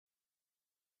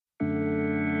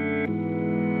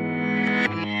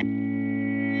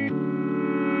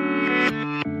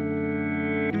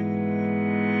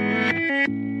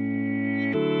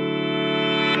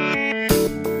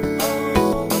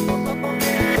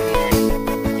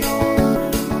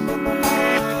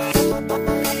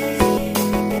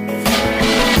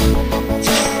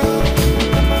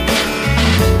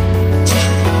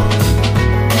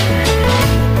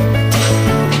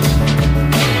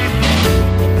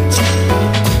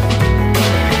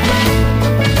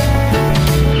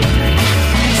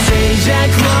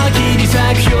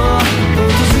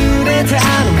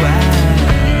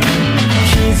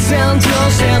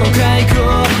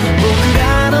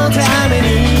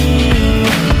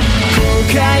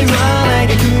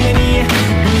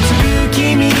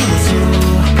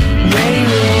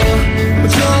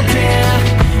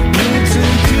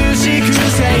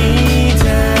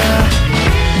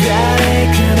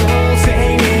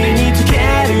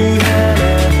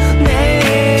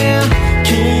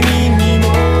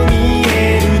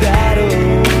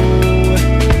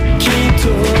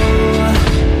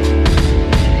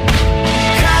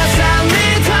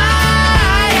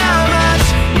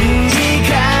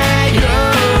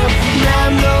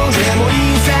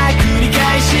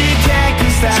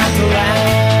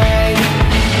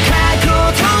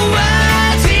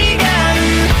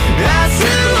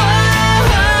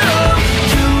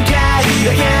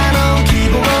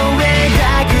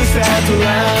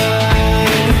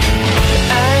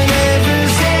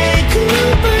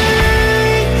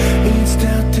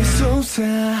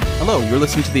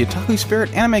listening to the Otaku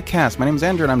Spirit Anime Cast. My name is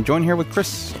Andrew, and I'm joined here with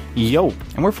Chris. Yo.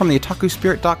 And we're from the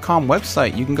otakuspirit.com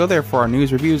website. You can go there for our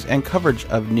news, reviews, and coverage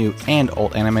of new and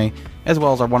old anime, as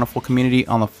well as our wonderful community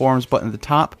on the forums button at the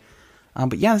top.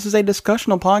 But yeah, this is a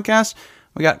discussional podcast.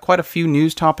 We got quite a few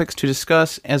news topics to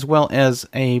discuss, as well as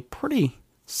a pretty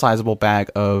sizable bag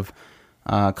of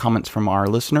comments from our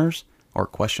listeners, or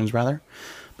questions rather.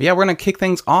 But yeah, we're going to kick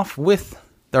things off with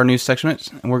our news section,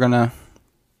 and we're going to,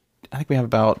 I think we have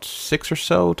about 6 or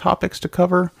so topics to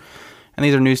cover. And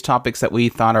these are news topics that we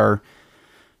thought are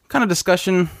kind of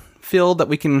discussion filled, that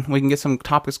we can get some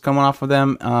topics coming off of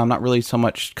them. Not really so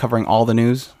much covering all the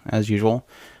news as usual.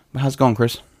 But how's it going,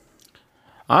 Chris?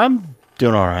 I'm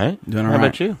doing all right. How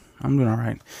about you? I'm doing all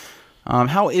right.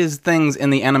 How is things in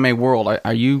the anime world?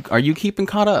 Are you keeping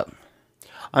caught up?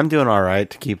 I'm doing all right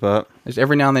to keep up. Just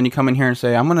every now and then you come in here and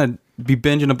say, I'm going to be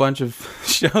binging a bunch of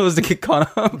shows to get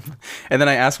caught up. And then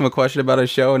I ask him a question about a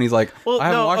show, and he's like, I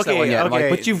haven't watched that one yet. I'm like,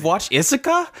 but you've watched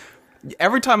Isekai?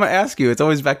 Every time I ask you, it's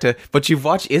always back to, but you've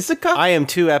watched Isekai? I am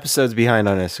 2 episodes behind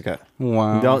on Isekai.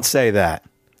 Wow. Don't say that.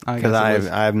 Because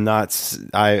I am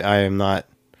not.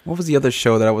 What was the other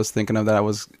show that I was thinking of that I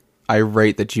was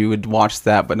irate that you would watch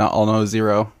that, but not All No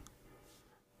Zero?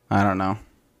 I don't know.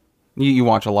 You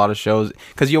watch a lot of shows,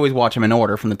 because you always watch them in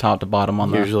order from the top to bottom on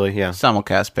the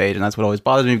simulcast page, and that's what always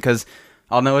bothers me, because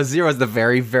All No Zero is the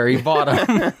very, very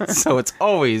bottom. So it's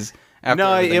always after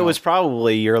everything else. Was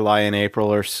probably Your Lie in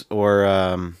April or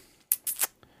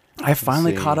I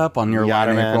finally caught up on Your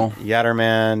Lie in April.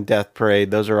 Yatterman, Death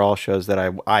Parade, those are all shows that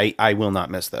I will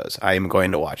not miss those. I am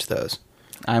going to watch those.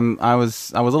 I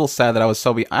was a little sad that I was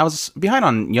I was behind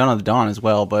on Yona the Dawn as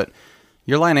well, but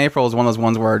Your Lie in April is one of those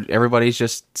ones where everybody's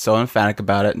just so emphatic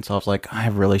about it, and so I was like, I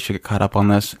really should get caught up on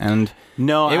this. And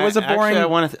no, it was a boring.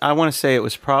 Actually, I want to say it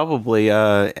was probably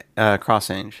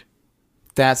Crossange.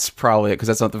 That's probably it, because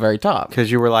that's at the very top.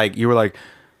 Because you were like,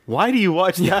 why do you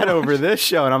watch that over this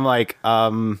show? And I'm like,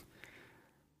 I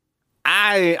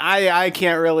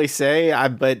can't really say,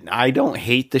 but I don't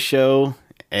hate the show.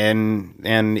 And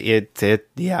it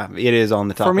is on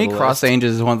the top. For me, of the Cross list.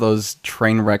 Angels is one of those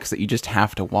train wrecks that you just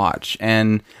have to watch,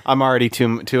 and I'm already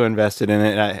too invested in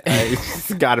it.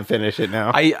 I got to finish it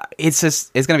now. It's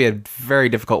going to be a very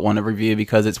difficult one to review,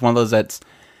 because it's one of those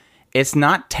it's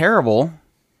not terrible,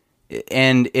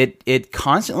 and it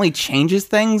constantly changes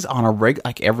things on a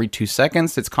like every 2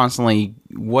 seconds. It's constantly,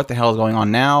 what the hell is going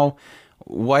on now?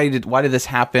 Why did this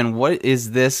happen? What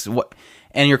is this? What?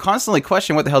 And you're constantly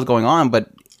questioning what the hell's going on, but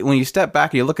when you step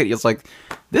back and you look at it, it's like,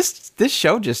 this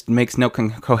show just makes no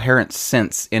coherent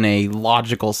sense in a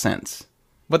logical sense.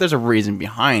 But there's a reason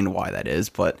behind why that is,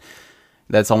 but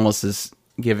that's almost as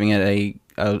giving it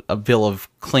a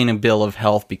clean bill of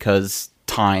health because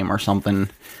time or something.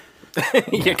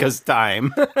 Yeah, because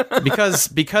time. because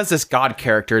this god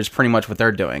character is pretty much what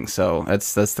they're doing, so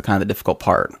that's the kind of the difficult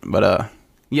part. But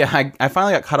yeah, I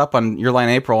finally got caught up on Your Lie in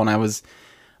April, and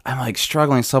I'm like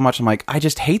struggling so much. I'm like, I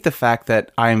just hate the fact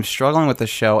that I'm struggling with the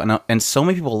show, and so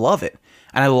many people love it.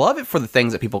 And I love it for the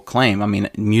things that people claim. I mean,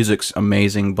 music's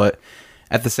amazing, but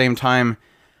at the same time,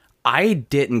 I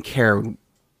didn't care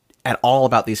at all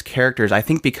about these characters. I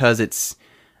think because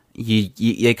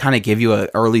they kind of give you an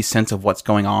early sense of what's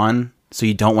going on, so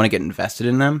you don't want to get invested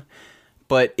in them.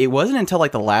 But it wasn't until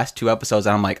like the last 2 episodes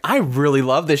that I'm like, I really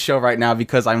love this show right now,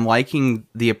 because I'm liking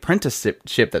the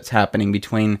apprenticeship that's happening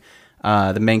between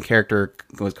the main character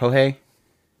was Kohei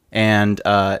and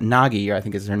Nagi, I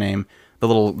think is her name, the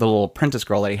little apprentice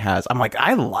girl that he has. I'm like,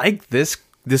 I like this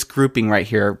grouping right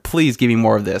here. Please give me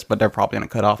more of this. But they're probably going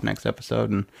to cut off next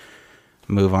episode and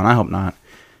move on. I hope not,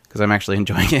 because I'm actually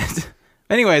enjoying it.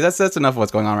 Anyways, that's enough of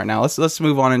what's going on right now. Let's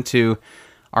move on into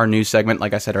our news segment.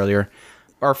 Like I said earlier,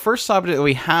 our first subject that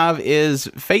we have is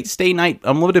Fate Stay Night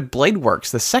Unlimited Blade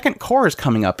Works. The second core is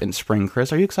coming up in spring.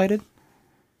 Chris, are you excited?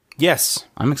 Yes.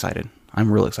 I'm excited.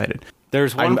 I'm real excited.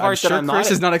 There's one part sure that I'm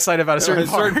Chris is not excited about a certain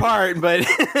part, but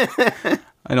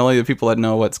and only the people that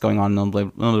know what's going on in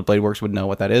the Blade Works would know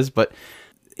what that is. But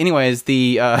anyways,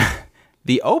 the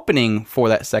opening for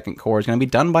that second core is going to be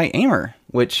done by Aimer,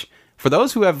 which, for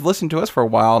those who have listened to us for a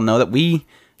while, know that we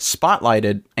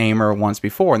spotlighted Aimer once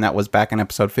before, and that was back in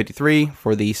episode 53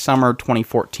 for the summer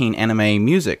 2014 anime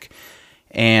music.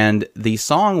 And the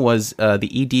song was the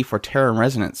ED for Terror and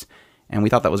Resonance. And we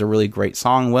thought that was a really great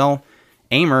song. Well,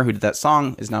 Aimer, who did that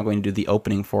song, is now going to do the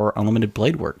opening for Unlimited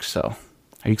Blade Works. So,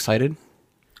 are you excited?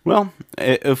 Well,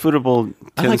 Ufotable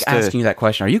I like asking you that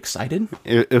question. Are you excited?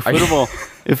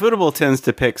 Ufotable tends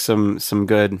to pick some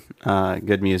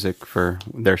good music for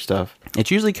their stuff.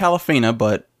 It's usually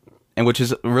Calafina, which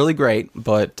is really great,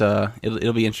 but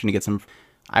it'll be interesting to get some.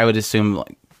 I would assume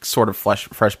like sort of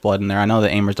fresh blood in there. I know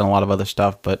that Amber's done a lot of other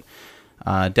stuff, but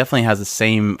definitely has the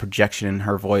same projection in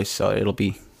her voice, so it'll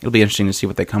be interesting to see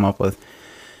what they come up with.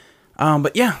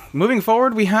 But yeah, moving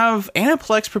forward, we have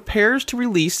Aniplex prepares to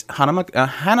release Hana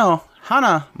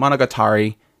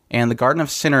Monogatari and the Garden of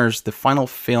Sinners, the final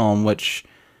film, which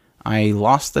I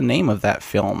lost the name of that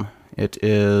film. It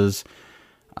is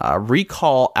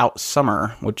Recall Out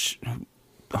Summer, which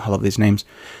I love these names,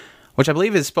 which I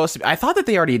believe is supposed to be. I thought that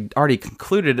they already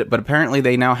concluded it, but apparently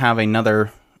they now have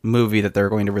another movie that they're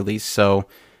going to release. So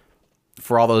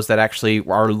for all those that actually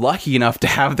are lucky enough to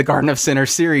have the Garden of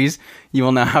Sinners series, you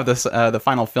will now have this the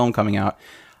final film coming out.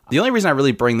 The only reason I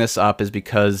really bring this up is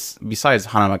because besides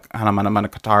Hana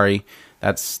Monogatari,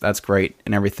 that's great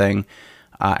and everything,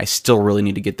 I still really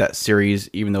need to get that series,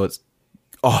 even though it's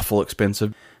awful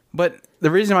expensive. But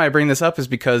the reason why I bring this up is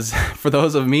because for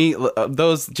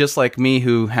those just like me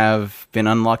who have been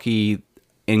unlucky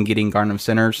in getting Garden of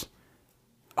Sinners,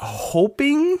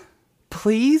 hoping,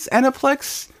 please,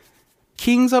 Aniplex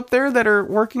Kings up there that are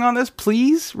working on this,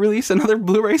 please release another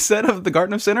Blu-ray set of the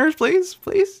Garden of Sinners, please,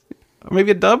 or maybe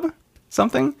a dub,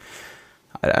 something.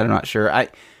 I'm not sure. I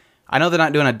know they're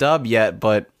not doing a dub yet,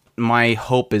 but my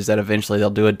hope is that eventually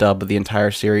they'll do a dub of the entire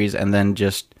series and then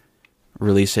just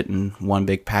release it in one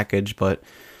big package. But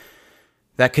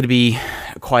that could be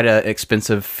quite an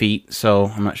expensive feat, so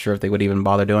I'm not sure if they would even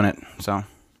bother doing it. So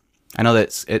I know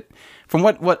that from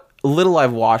what little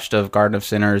I've watched of Garden of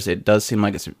Sinners, it does seem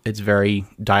like it's very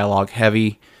dialogue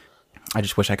heavy. I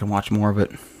just wish I could watch more of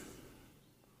it.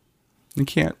 You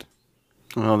can't.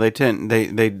 Well, they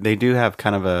do have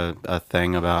kind of a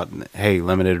thing about, hey,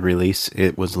 limited release.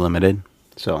 It was limited,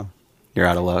 so you're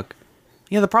out of luck.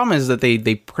 Yeah, the problem is that they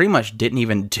pretty much didn't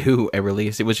even do a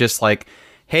release. It was just like,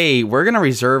 hey, we're gonna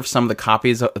reserve some of the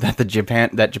copies that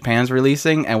Japan's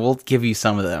releasing, and we'll give you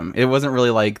some of them. It wasn't really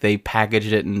like they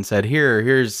packaged it and said,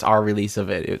 here's our release of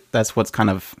it. That's what's kind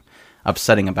of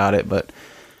upsetting about it. But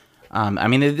I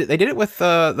mean, they did it with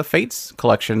the Fates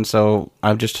collection, so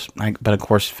but of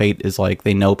course, Fate is like,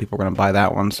 they know people are gonna buy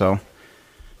that one, so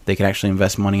they can actually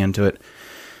invest money into it.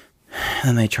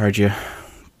 And they charge you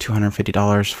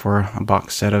 $250 for a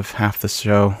box set of half the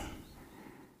show.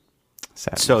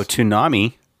 Sadness. So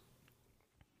Toonami,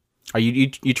 are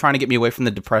you trying to get me away from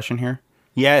the depression here?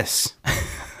 Yes.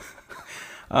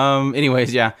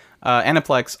 Anyways, yeah.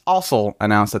 Aniplex also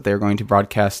announced that they're going to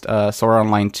broadcast Sword Art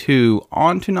Online 2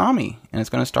 on Toonami, and it's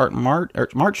going to start March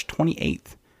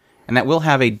 28th, and that will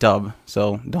have a dub.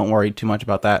 So don't worry too much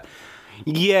about that.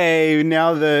 Yay!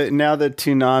 Now the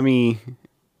Toonami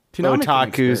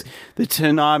otakus, the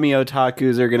Toonami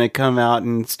otakus are going to come out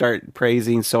and start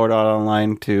praising Sword Art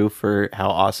Online 2 for how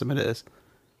awesome it is.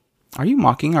 Are you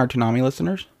mocking our Toonami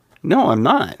listeners? No, I'm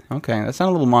not. Okay, that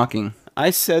sounded a little mocking. I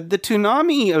said the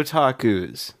Toonami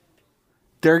otakus.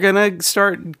 They're going to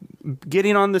start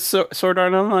getting on the Sword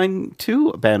Art Online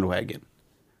 2 bandwagon.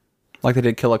 Like they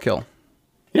did Kill la Kill.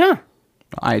 Yeah.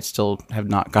 I still have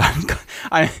not gotten...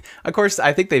 Of course,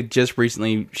 I think they've just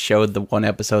recently showed the one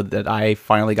episode that I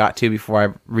finally got to before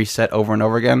I reset over and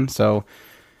over again. So,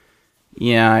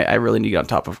 yeah, I really need to get on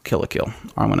top of Kill la Kill.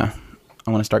 I'm gonna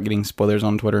start getting spoilers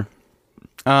on Twitter.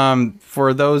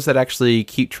 For those that actually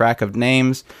keep track of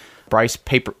names, Bryce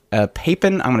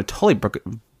Papin, I'm gonna totally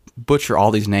butcher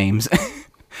all these names.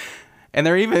 And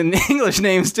they're even English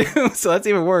names too, so that's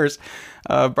even worse.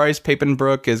 Bryce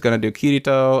Papenbrook is going to do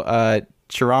Kirito.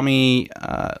 Chirami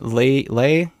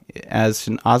Lei as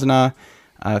Asuna.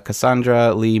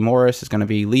 Cassandra Lee Morris is going to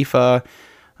be Lifa.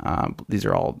 These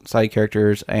are all side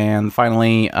characters. And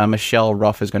finally, Michelle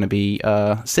Ruff is going to be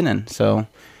Sinan. So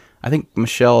I think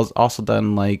Michelle's also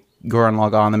done like Gurren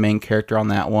Lagann, the main character on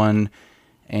that one,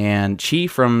 and Chi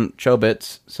from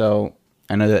Chobits. So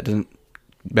I know that doesn't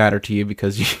matter to you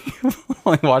because you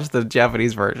only watched the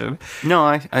Japanese version. No,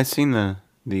 I seen the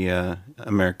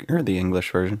American or the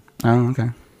English version. Oh, okay.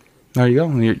 There you go.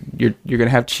 You're gonna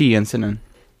have Chi and Sinan.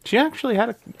 She actually had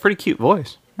a pretty cute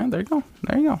voice. Oh, there you go.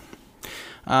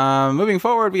 Moving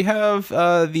forward, we have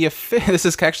this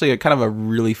is actually kind of a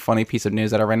really funny piece of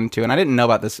news that I ran into, and I didn't know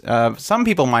about this. Some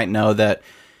people might know that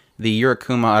the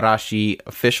Yurikuma Arashi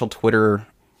official Twitter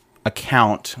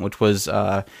account, which was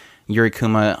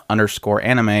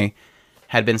Yurikuma_anime,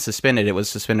 had been suspended. It was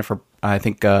suspended for, I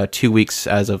think, 2 weeks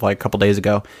as of like a couple days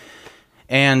ago.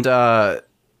 And the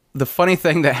funny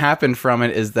thing that happened from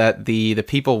it is that the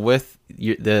people with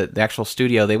the actual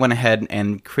studio, they went ahead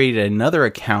and created another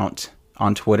account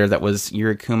on Twitter that was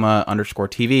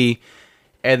Yurikuma_TV.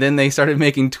 And then they started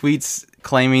making tweets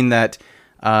claiming that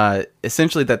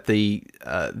essentially that the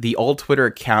old Twitter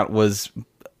account was,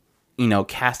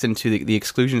 cast into the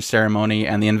exclusion ceremony,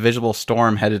 and the invisible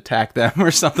storm had attacked them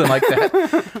or something like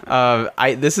that.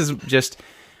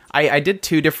 I did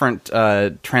 2 different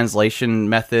translation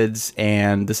methods,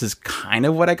 and this is kind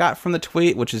of what I got from the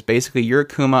tweet, which is basically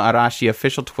Yurikuma Arashi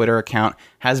official Twitter account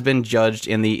has been judged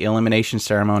in the elimination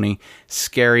ceremony.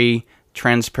 Scary,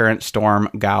 transparent storm,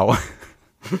 Gao.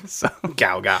 So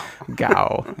Gao.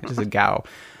 Just a Gao.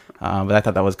 But I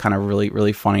thought that was kind of really,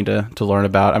 really funny to learn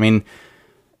about. I mean,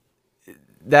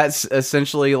 that's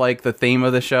essentially like the theme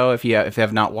of the show. If you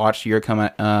have not watched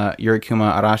Yurikuma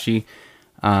Arashi,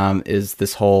 is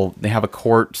this whole, they have a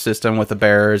court system with the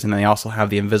bears, and then they also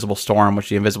have the invisible storm, which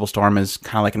the invisible storm is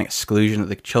kind of like an exclusion that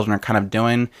the children are kind of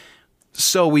doing.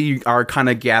 So we are kind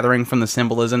of gathering from the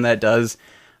symbolism that it does,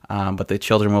 but the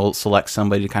children will select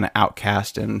somebody to kind of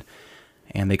outcast, and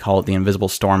they call it the invisible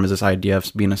storm, is this idea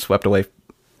of being swept away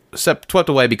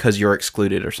because you're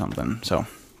excluded or something. So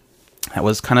that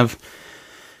was kind of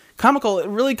comical,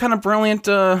 really kind of brilliant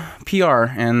PR,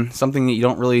 and something that you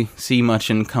don't really see much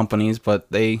in companies,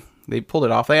 but they pulled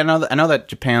it off. I know that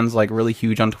Japan's like really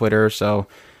huge on Twitter, so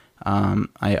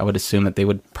I would assume that they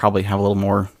would probably have a little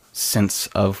more sense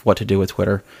of what to do with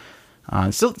Twitter.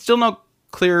 Still no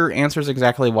clear answers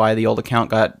exactly why the old account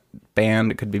got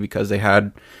banned. It could be because they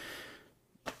had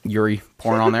Yuri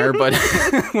porn on there, but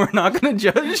we're not going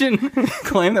to judge and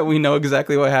claim that we know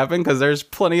exactly what happened, because there's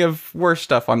plenty of worse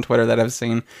stuff on Twitter that I've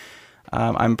seen.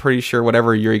 I'm pretty sure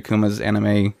whatever Yuri Kuma's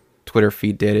anime Twitter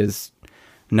feed did is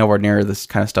nowhere near this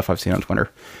kind of stuff I've seen on Twitter.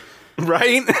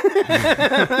 Right?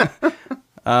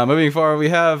 Moving forward, we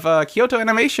have Kyoto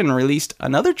Animation released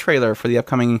another trailer for the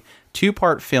upcoming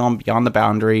 2-part film Beyond the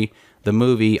Boundary, the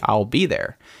movie I'll Be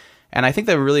There. And I think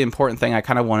the really important thing I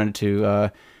kind of wanted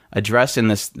to address in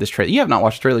this trailer. You have not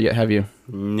watched the trailer yet, have you?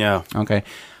 No. Okay.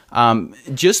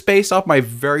 Just based off my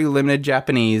very limited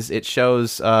Japanese, it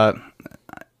shows...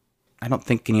 I don't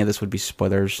think any of this would be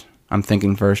spoilers. I'm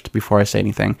thinking first before I say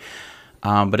anything.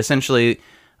 But essentially,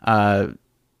 in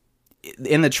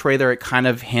the trailer, it kind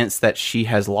of hints that she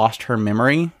has lost her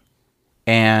memory,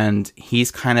 and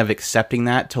he's kind of accepting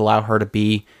that to allow her to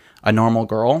be a normal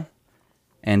girl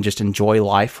and just enjoy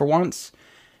life for once.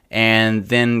 And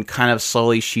then kind of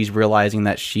slowly she's realizing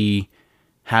that she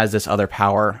has this other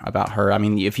power about her. I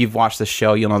mean, if you've watched the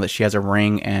show, you'll know that she has a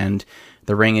ring, and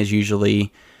the ring is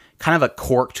usually kind of a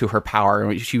cork to her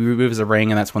power. She removes the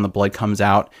ring, and that's when the blood comes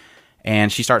out,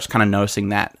 and she starts kind of noticing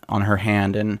that on her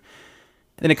hand, and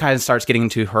then it kind of starts getting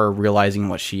into her realizing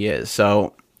what she is.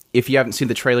 So if you haven't seen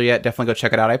the trailer yet, definitely go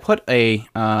check it out. I put I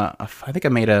think I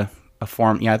made a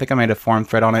forum. Yeah, I think I made a forum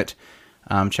thread on it.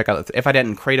 Check out. If I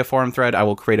didn't create a forum thread, I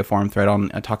will create a forum thread on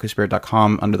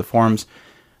otakuspirit.com under the forums,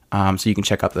 so you can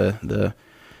check out the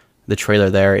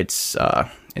trailer there. It's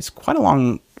quite a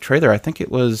long trailer. I think it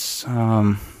was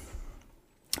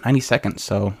 90 seconds,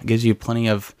 so it gives you plenty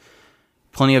of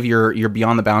your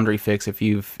Beyond the Boundary fix if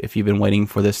you've been waiting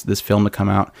for this film to come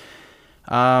out.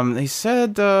 They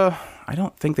said I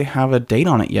don't think they have a date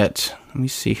on it yet. Let me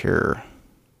see here.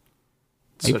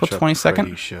 April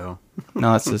 22nd. Show.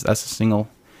 No, that's a single.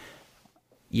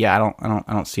 Yeah,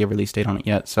 I don't see a release date on it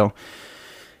yet, so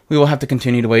we will have to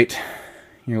continue to wait.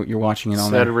 You're watching it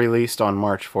on there. Said released on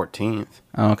March 14th.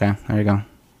 Oh, okay. There you go.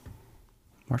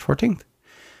 March 14th.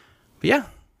 But yeah.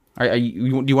 Do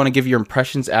you want to give your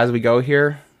impressions as we go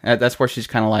here? That's where she's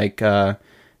kind of like,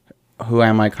 who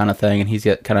am I kind of thing, and he's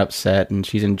kind of upset, and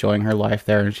she's enjoying her life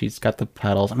there, and she's got the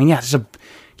pedals. I mean, yeah, it's a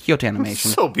Kyoto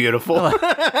Animation. So beautiful.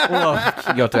 I love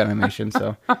Kyoto Animation,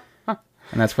 so.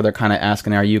 And that's where they're kind of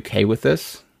asking, are you okay with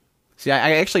this? See,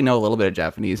 I actually know a little bit of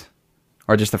Japanese,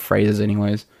 or just the phrases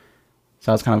anyways.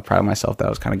 So I was kind of proud of myself that I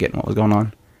was kind of getting what was going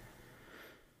on.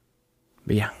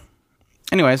 But yeah.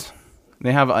 Anyways,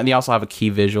 they also have a key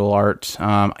visual art.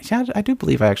 Yeah, I do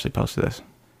believe I actually posted this.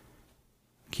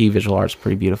 Key visual art's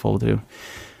pretty beautiful too.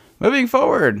 Moving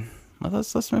forward,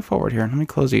 let's move forward here. Let me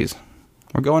close these.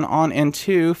 We're going on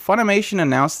into Funimation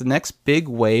announced the next big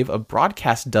wave of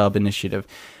broadcast dub initiative.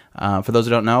 For those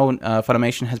who don't know,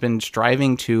 Funimation has been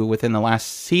striving to, within the last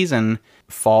season,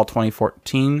 fall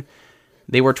 2014,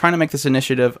 they were trying to make this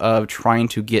initiative of trying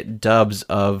to get dubs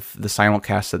of the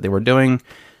simulcast that they were doing.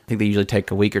 I think they usually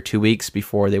take a week or 2 weeks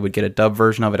before they would get a dub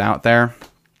version of it out there.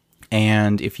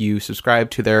 And if you subscribe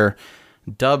to their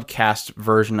dubcast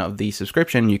version of the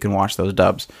subscription, you can watch those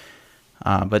dubs.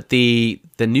 But the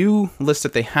new list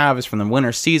that they have is from the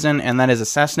winter season, and that is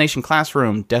Assassination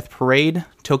Classroom, Death Parade,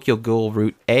 Tokyo Ghoul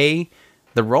Route A,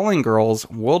 The Rolling Girls,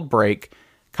 World Break,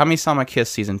 Kami-sama Kiss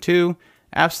Season 2,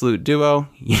 Absolute Duo,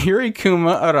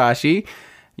 Yurikuma Arashi,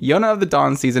 Yona of the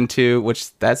Dawn Season 2,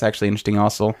 which that's actually interesting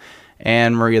also,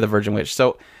 and Maria the Virgin Witch.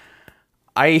 So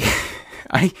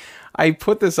I I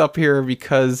put this up here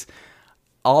because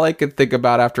all I could think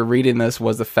about after reading this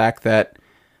was the fact that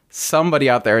somebody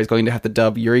out there is going to have to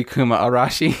dub Yurikuma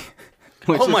Arashi.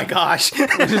 Oh my gosh.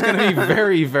 Which is going to be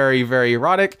very, very, very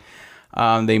erotic.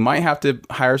 They might have to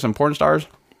hire some porn stars.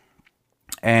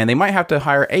 And they might have to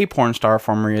hire a porn star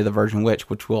for Maria the Virgin Witch,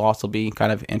 which will also be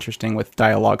kind of interesting with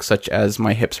dialogue such as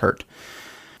 "My hips hurt."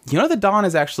 Yona the Dawn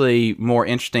is actually more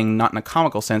interesting, not in a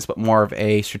comical sense, but more of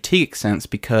a strategic sense,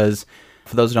 because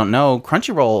for those who don't know,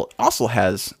 Crunchyroll also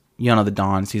has Yona the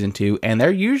Dawn Season 2, and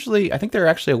I think they're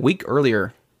actually a week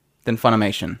earlier than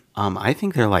Funimation. I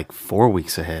think they're like 4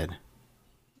 weeks ahead.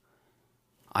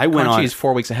 Crunchy's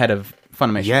 4 weeks ahead of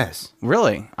Funimation. Yes.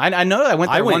 Really? I know that I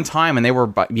went there one time and they were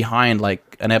behind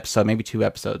like an episode, maybe 2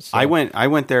 episodes. So. I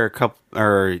went there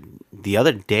the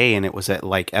other day and it was at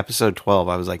like episode 12.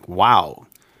 I was like, wow.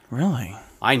 Really?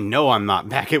 I know I'm not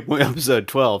back at episode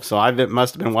 12, so I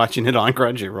must have been watching it on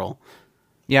Crunchyroll.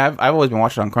 Yeah, I've always been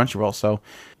watching it on Crunchyroll, so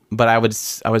but I would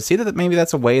see that maybe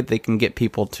that's a way that they can get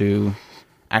people to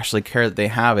actually care that they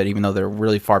have it, even though they're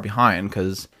really far behind,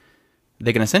 because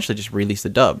they can essentially just release the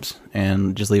dubs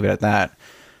and just leave it at that.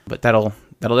 But that'll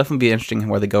definitely be interesting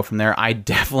where they go from there. I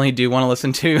definitely do want to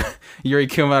listen to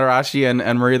Yurikuma Arashi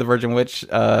and Maria the Virgin Witch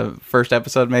first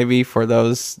episode maybe for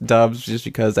those dubs, just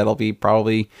because that'll be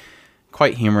probably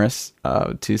quite humorous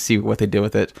to see what they do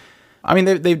with it. I mean,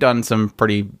 they've done some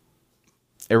pretty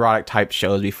erotic type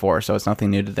shows before, so it's nothing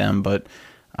new to them, but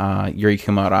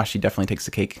Yurikuma Arashi definitely takes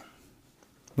the cake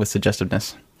with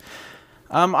suggestiveness.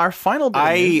 Our final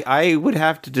bit I would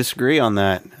have to disagree on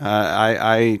that.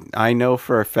 I know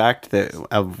for a fact that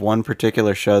of one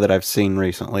particular show that I've seen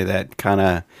recently that kind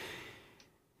of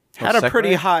had a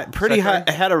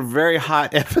had a very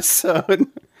hot episode.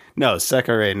 No,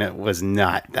 Sekirei was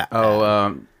not that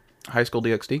bad. High School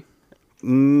DxD?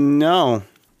 No.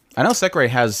 I know Sekirei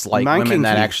has like women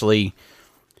that actually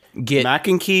get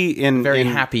very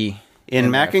happy. In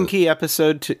Mac and Key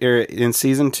episode 2, in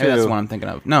season 2. That's what I'm thinking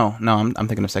of. No, I'm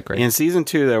thinking of Sekirei. In season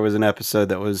 2, there was an episode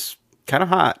that was kind of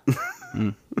hot.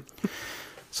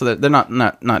 So they're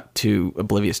not too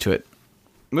oblivious to it.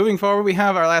 Moving forward, we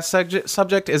have our last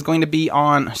subject is going to be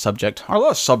on our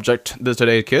last subject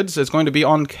today, kids, is going to be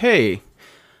on K.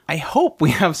 I hope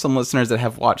we have some listeners that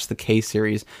have watched the K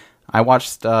series. I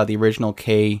watched the original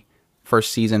K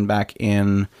first season back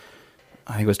in,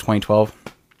 I think it was 2012.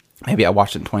 Maybe I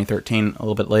watched it in 2013, a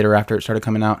little bit later after it started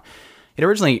coming out. It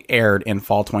originally aired in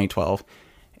fall 2012,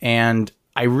 and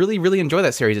I really, really enjoy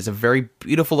that series. It's a very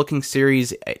beautiful looking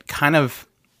series. It kind of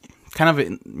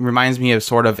reminds me of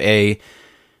sort of a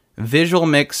visual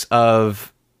mix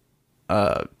of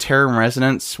Terror in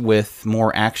Resonance with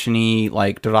more actiony,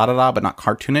 like Durarara, but not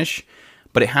cartoonish.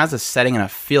 But it has a setting and a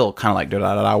feel kind of like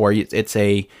Durarara, where it's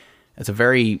a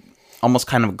very almost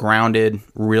kind of grounded,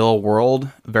 real world,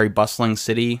 very bustling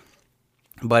city.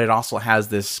 But it also has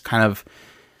this kind of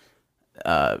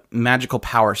magical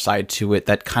power side to it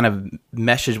that kind of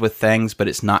meshes with things, but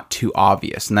it's not too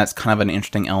obvious. And that's kind of an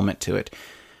interesting element to it.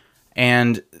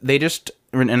 And they just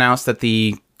announced that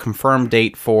the confirmed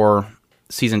date for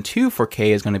Season 2 for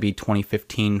K is going to be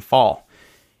 2015 fall.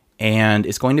 And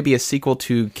it's going to be a sequel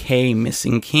to K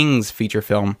Missing Kings feature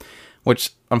film, which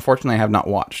unfortunately I have not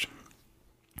watched.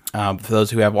 For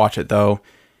those who have watched it, though,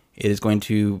 it is going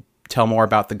to tell more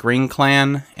about the Green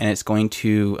Clan, and it's going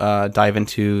to dive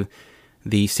into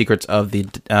the secrets of the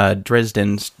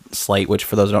Dresden Slate, which,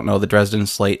 for those who don't know, the Dresden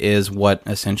Slate is what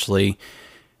essentially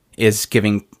is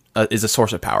giving is a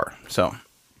source of power. So,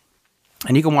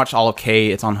 and you can watch all of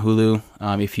K. It's on Hulu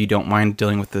if you don't mind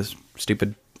dealing with this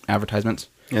stupid advertisements.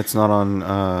 It's not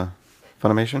on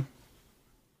Funimation?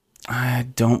 I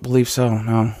don't believe so.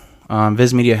 No,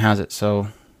 Viz Media has it, so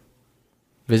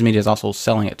Viz Media is also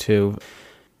selling it too.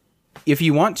 If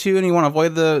you want to and you want to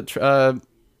avoid the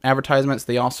advertisements,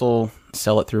 they also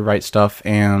sell it through Right Stuff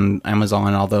and Amazon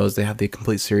and all those. They have the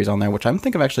complete series on there, which I'm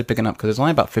thinking of actually picking up because it's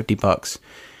only about $50.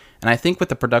 And I think with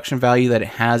the production value that it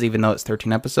has, even though it's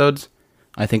 13 episodes,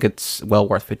 I think it's well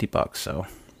worth $50. So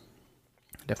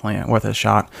definitely worth a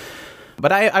shot.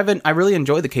 But I really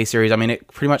enjoyed the K series. I mean, it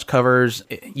pretty much covers.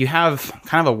 You have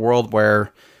kind of a world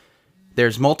where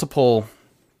there's multiple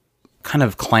kind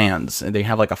of clans. They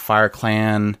have like a fire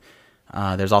clan.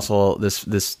 There's also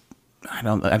this. I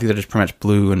think they're just pretty much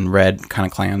blue and red kind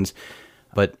of clans.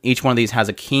 But each one of these has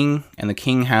a king, and the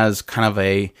king has kind of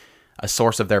a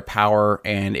source of their power.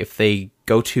 And if they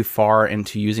go too far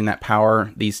into using that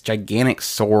power, these gigantic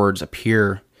swords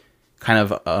appear kind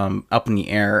of up in the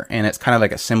air, and it's kind of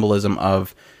like a symbolism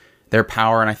of their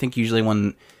power. And I think usually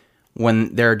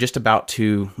when they're just about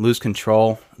to lose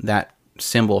control, that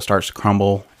symbol starts to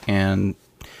crumble, and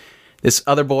this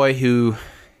other boy who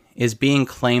is being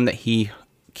claimed that he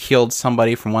killed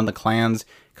somebody from one of the clans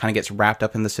kind of gets wrapped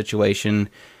up in the situation,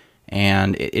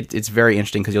 and it's very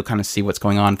interesting because you'll kind of see what's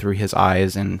going on through his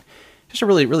eyes, and just a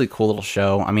really, really cool little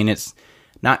show. I mean, it's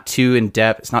not too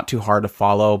in-depth, it's not too hard to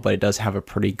follow, but it does have a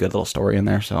pretty good little story in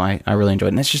there, so I really enjoyed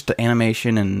it. And it's just the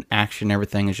animation and action and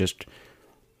everything is just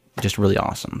really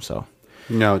awesome. So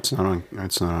no, it's not on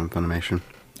Funimation.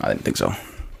 I didn't think so.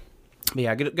 But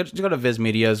yeah, go to Viz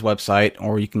Media's website,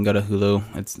 or you can go to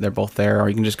Hulu. They're both there, or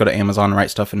you can just go to Amazon, write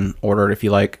stuff, and order it if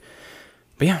you like.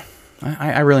 But yeah,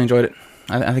 I really enjoyed it.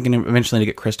 I think eventually to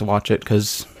get Chris to watch it,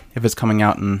 because if it's coming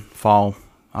out in fall,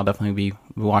 I'll definitely be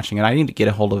watching it. I need to get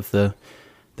a hold of the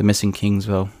Missing Kings,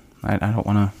 though. I don't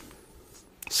want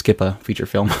to skip a feature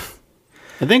film.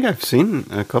 I think I've seen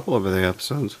a couple of the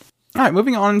episodes. All right,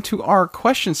 moving on to our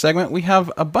question segment. We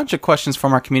have a bunch of questions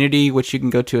from our community, which you can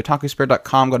go to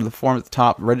otakuspirit.com, go to the forum at the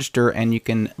top, register, and you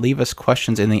can leave us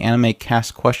questions in the Anime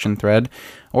Cast question thread,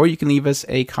 or you can leave us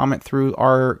a comment through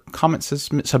our comment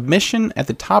submission at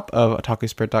the top of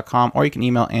otakuspirit.com, or you can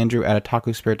email Andrew at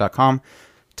otakuspirit.com.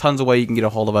 Tons of ways you can get a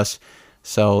hold of us,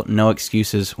 so no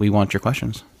excuses. We want your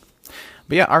questions.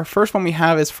 But yeah, our first one we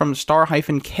have is from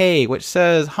Star-K, which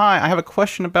says, "Hi, I have a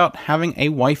question about having a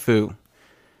waifu.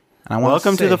 And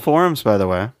Welcome to the forums, by the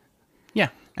way." Yeah,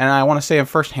 and I want to say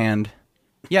firsthand,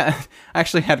 yeah, I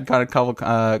actually got a couple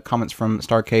comments from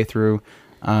Star-K through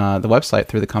the website,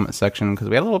 through the comment section, because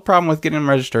we had a little problem with getting them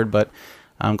registered, but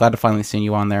I'm glad to finally see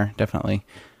you on there, definitely.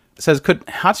 It says, "Could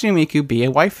Hatsune Miku be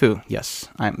a waifu?" Yes.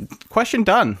 Question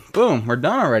done. Boom, we're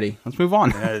done already. Let's move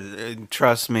on.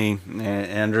 Trust me,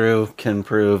 Andrew can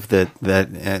prove that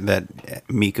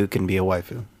Miku can be a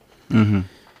waifu. Mm-hmm.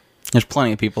 There's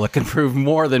plenty of people that can prove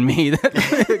more than me that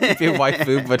it could be a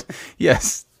waifu, but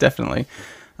yes, definitely.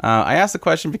 I asked the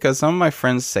question because some of my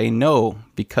friends say no,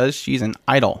 because she's an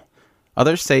idol.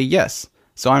 Others say yes.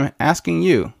 So I'm asking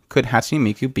you, could Hatsune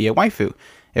Miku be a waifu?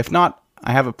 If not,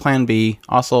 I have a plan B.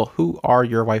 Also, who are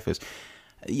your waifus?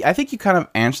 I think you kind of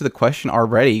answered the question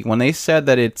already when they said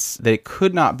that it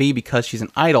could not be because she's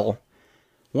an idol.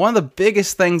 One of the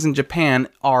biggest things in Japan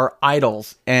are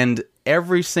idols, and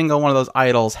every single one of those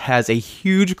idols has a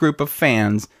huge group of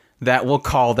fans that will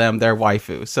call them their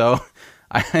waifu. So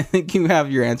I think you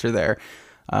have your answer there.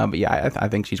 But yeah, I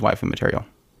think she's waifu material.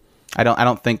 I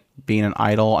don't think being an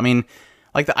idol. I mean,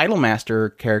 like the Idol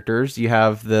Master characters, you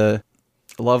have the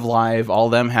Love Live. All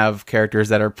of them have characters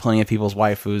that are plenty of people's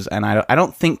waifus, and I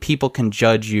don't think people can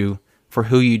judge you for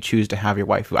who you choose to have your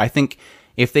waifu. I think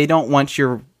if they don't want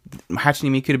your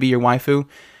Hatsune Miku to be your waifu,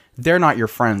 they're not your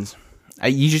friends.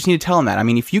 You just need to tell them that. I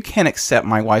mean, if you can't accept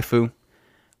my waifu,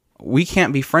 we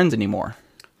can't be friends anymore.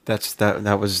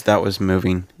 That was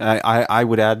moving. I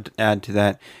would add to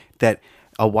that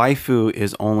a waifu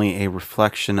is only a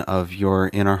reflection of your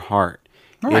inner heart.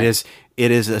 Right.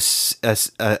 It is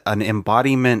an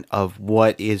embodiment of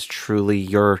what is truly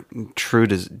your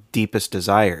deepest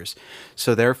desires.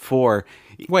 So therefore,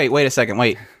 wait a second.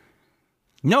 Wait.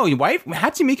 No, your wife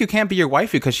Hatsune Miku can't be your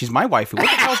waifu because she's my waifu. What the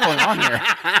hell's going on here?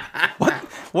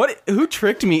 What? Who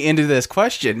tricked me into this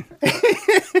question?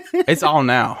 It's all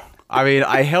now. I mean,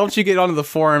 I helped you get onto the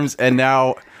forums, and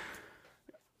now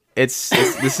this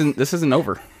isn't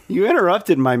over. You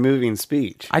interrupted my moving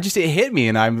speech. It hit me,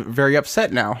 and I'm very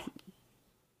upset now.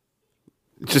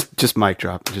 Just mic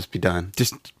drop. Just be done.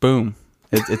 Just boom.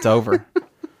 It's over.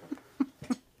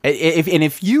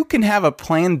 If you can have a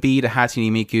plan B to Hatsune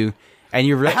Miku, and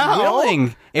you're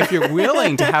if you're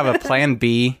willing to have a plan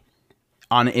B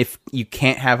on if you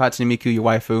can't have Hatsune Miku your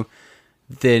waifu,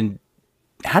 then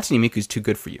Hatsune Miku is too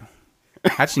good for you.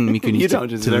 Hatsune Miku needs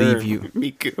to leave you.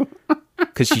 Miku.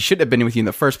 Because she shouldn't have been with you in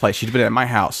the first place. She'd have been at my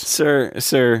house. Sir,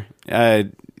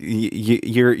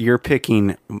 you're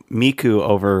picking Miku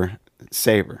over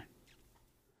Saber.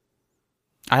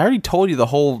 I already told you the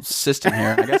whole system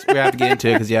here. I guess we have to get into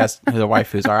it because you asked who the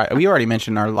waifus are. We already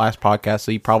mentioned in our last podcast,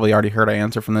 so you probably already heard our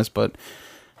answer from this. But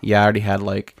yeah, I already had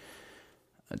like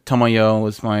Tomoyo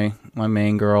was my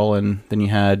main girl, and then you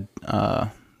had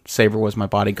Saber was my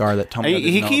bodyguard that Tomoyo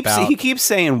didn't know about. He keeps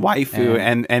saying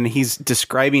waifu, and he's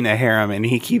describing a harem, and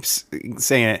he keeps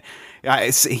saying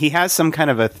it. He has some kind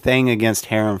of a thing against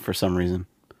harem for some reason.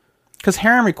 Because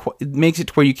harem makes it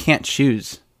to where you can't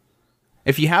choose.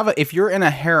 If you're in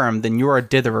a harem, then you're a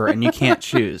ditherer and you can't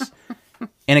choose.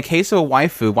 In a case of a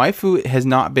waifu has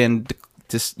not been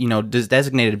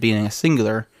designated being a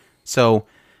singular. So,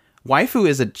 waifu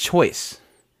is a choice.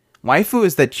 Waifu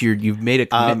is that you've made a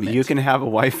commitment. You can have a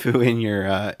waifu in your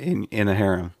in a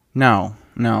harem. No,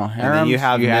 harem. You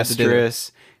have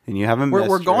mistress. and you have a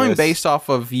We're going based off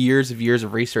of years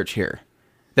of research here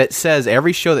that says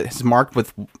every show that is marked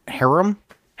with harem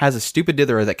has a stupid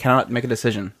dither that cannot make a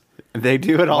decision. They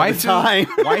do it all the time.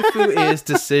 Waifu is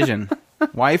decision.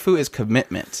 Waifu is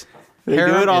commitment.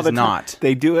 Harem do it all is the not.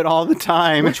 They do it all the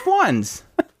time. Which ones?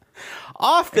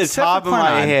 Off the top of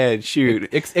my head, shoot.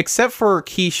 Except for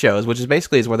key shows, which is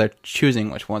basically where they're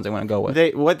choosing which ones they want to go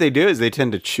with. What they do is they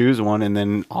tend to choose one, and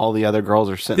then all the other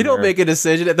girls are sitting there. They don't make a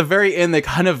decision. At the very end, they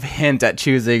kind of hint at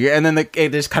choosing, and then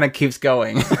it just kind of keeps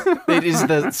going.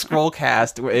 The scroll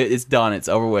cast is done. It's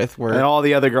over with. And all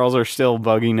the other girls are still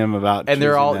bugging them about. And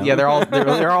they're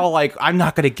all like, I'm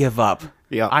not going to give up.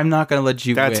 Yeah, I'm not going to let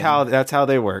you. That's how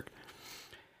they work.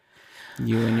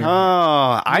 You and your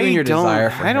I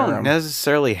don't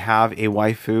necessarily have a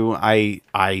waifu.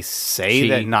 I say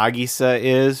that Nagisa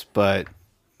is, but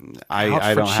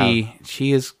I don't have.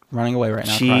 She is running away right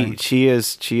now. She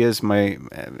is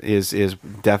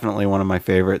definitely one of my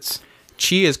favorites.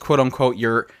 Chi is quote unquote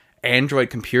your Android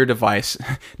computer device.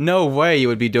 No way you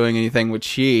would be doing anything with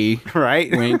Chi. Right?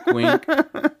 Wink, wink.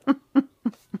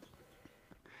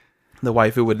 The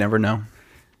waifu would never know.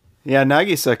 Yeah,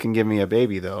 Nagisa can give me a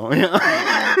baby, though.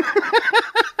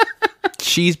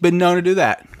 She's been known to do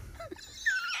that.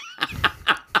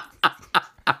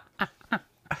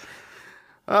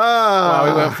 Wow,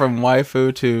 we went from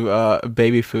waifu to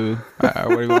baby foo. What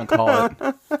do you want to call it?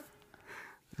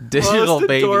 Digital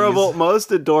babies.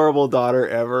 Most adorable daughter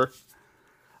ever.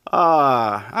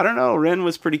 I don't know. Ren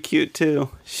was pretty cute,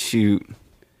 too. Shoot.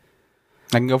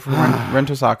 I can go for Ren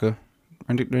Tosaku.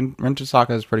 Ren Tosaka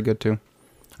is pretty good, too.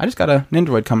 I just got a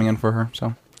Nindroid coming in for her,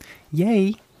 so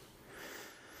yay.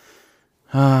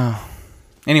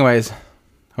 Anyways,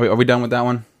 are we done with that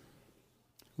one?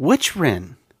 Which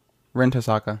Ren? Ren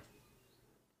Tosaka.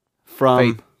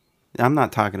 From Fate. I'm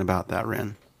not talking about that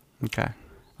Ren. Okay.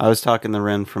 I was talking the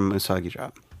Ren from Usagi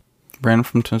Drop. Ren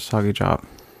from Usagi Drop.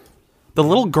 The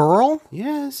little girl?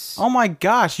 Yes. Oh my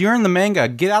gosh, you're in the manga.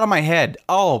 Get out of my head.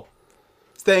 Oh,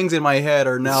 things in my head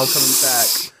are now coming back.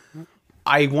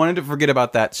 I wanted to forget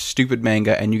about that stupid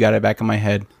manga, and you got it back in my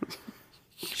head.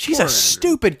 She's a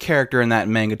stupid character in that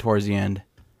manga towards the end.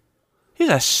 She's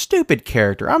a stupid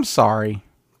character. I'm sorry.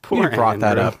 You brought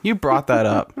that up. You brought that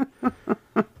up.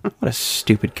 What a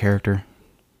stupid character.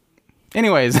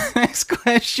 Anyways, next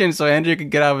question, so Andrew can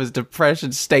get out of his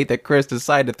depression state that Chris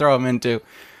decided to throw him into.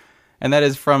 And that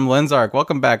is from Lenzark.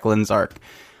 Welcome back, Lenzark.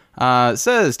 It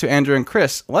says to Andrew and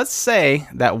Chris, let's say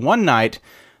that one night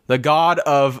the god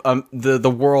of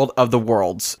the world of the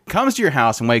worlds comes to your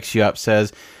house and wakes you up,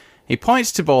 says, he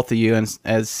points to both of you and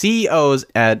as CEOs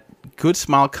at Good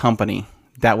Smile Company.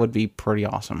 That would be pretty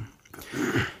awesome.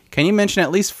 Can you mention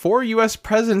at least 4 U.S.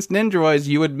 presidents Nindroids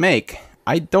you would make?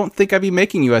 I don't think I'd be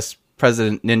making U.S.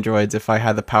 president Nindroids if I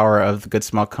had the power of the Good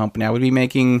Smile Company. I would be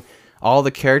making all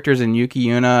the characters in Yuki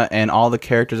Yuna and all the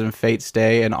characters in Fate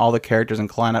Stay and all the characters in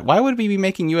Clannad. Why would we be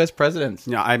making U.S. presidents?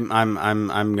 No,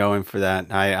 I'm going for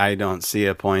that. I don't see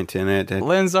a point in it.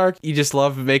 Lenzark, you just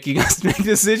love making us make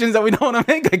decisions that we don't want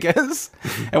to make, I guess.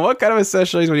 And what kind of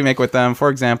accessories would you make with them? For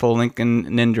example, Lincoln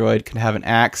Nindroid could have an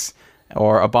axe,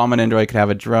 or Obama Nindroid could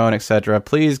have a drone, etc.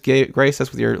 Please grace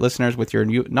us with your listeners with your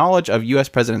knowledge of U.S.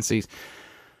 presidencies.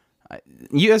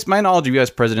 My knowledge of U.S.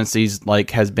 presidencies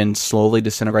has been slowly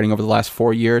disintegrating over the last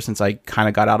 4 years since I kind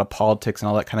of got out of politics and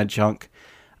all that kind of junk.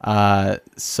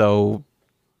 So,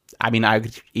 I mean, I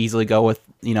could easily go with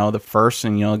the first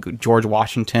and George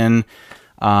Washington.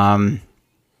 And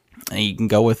you can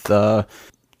go with what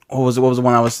was the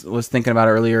one I was thinking about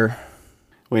earlier?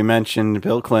 We mentioned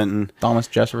Bill Clinton, Thomas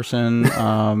Jefferson.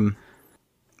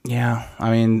 Yeah,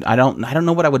 I mean, I don't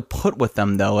know what I would put with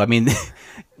them though. I mean.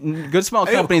 Good Smile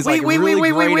Company's wait,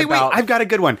 I've got a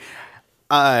good one.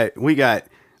 We got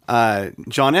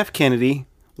John F. Kennedy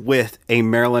with a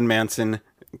Marilyn Manson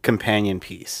companion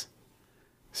piece.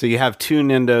 So you have 2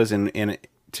 Nindos in it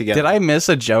together. Did I miss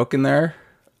a joke in there?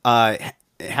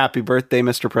 Happy birthday,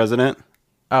 Mr. President.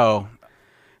 Oh.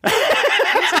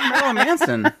 I said Marilyn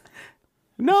Manson.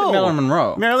 No, Marilyn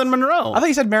Monroe. Marilyn Monroe. I thought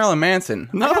you said Marilyn Manson.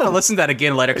 No, I gotta listen to that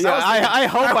again later. Yeah, I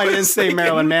hope I didn't say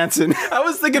Marilyn Manson. I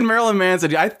was thinking Marilyn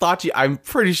Manson. I'm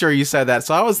pretty sure you said that.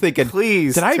 So I was thinking,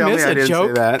 please, did I miss a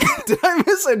joke? Did I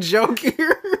miss a joke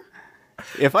here?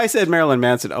 If I said Marilyn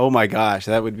Manson, oh my gosh,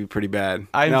 that would be pretty bad.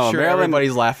 I'm sure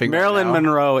everybody's laughing. Marilyn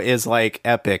Monroe is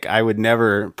epic. I would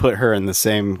never put her in the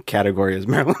same category as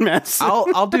Marilyn Manson.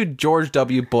 I'll do George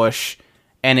W. Bush.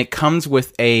 And it comes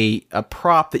with a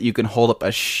prop that you can hold up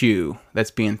a shoe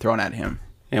that's being thrown at him.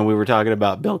 And we were talking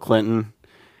about Bill Clinton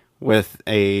with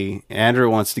Andrew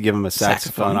wants to give him a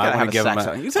saxophone. I want to give him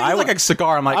like a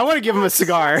cigar. I'm like, I want to give him a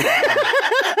cigar.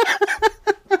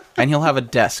 And he'll have a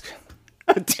desk.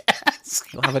 A desk.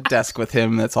 He'll have a desk with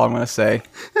him. That's all I'm going to say.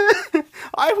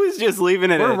 I was just leaving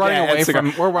it. We're running away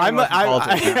from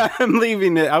politics now. I'm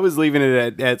leaving it. I was leaving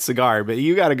it at cigar, but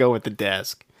you got to go with the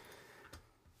desk.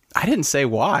 I didn't say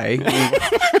why.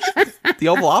 The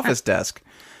Oval Office desk.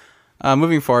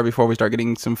 Moving forward, before we start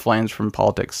getting some flames from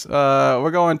politics,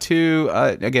 we're going to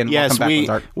again. Yes, welcome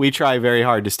back, we try very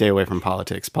hard to stay away from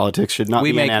politics. Politics should not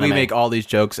be an anime. We make all these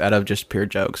jokes out of just pure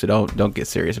jokes, so don't get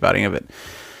serious about any of it.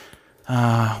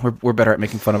 We're better at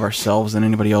making fun of ourselves than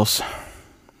anybody else,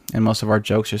 and most of our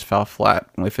jokes just fall flat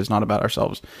if it's not about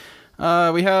ourselves.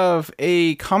 We have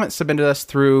a comment submitted to us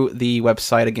through the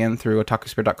website, again, through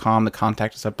otakuspirit.com, the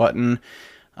Contact Us button.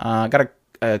 Got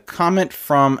a comment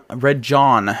from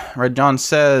RedJohn. RedJohn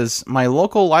says, my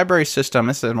local library system,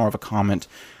 this is more of a comment,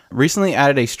 recently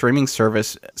added a streaming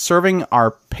service serving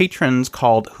our patrons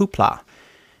called Hoopla.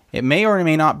 It may or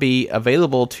may not be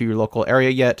available to your local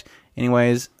area yet.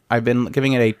 Anyways, I've been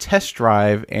giving it a test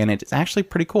drive, and it's actually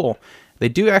pretty cool. They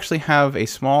do actually have a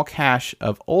small cache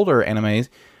of older animes,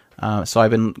 so I've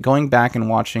been going back and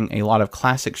watching a lot of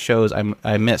classic shows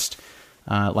I missed,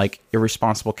 like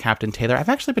Irresponsible Captain Taylor. I've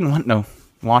actually been wanting to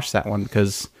watch that one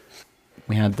because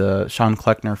we had the Sean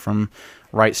Kleckner from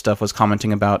Right Stuff was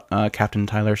commenting about Captain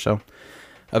Tyler, so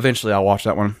eventually I'll watch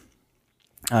that one.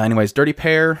 Anyways, Dirty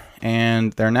Pair,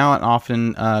 and they're now at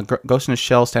often Ghost in a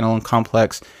Shell standalone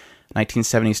complex,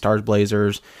 1970 Stars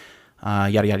Blazers,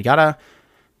 yada yada yada.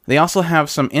 They also have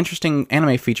some interesting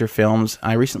anime feature films.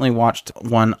 I recently watched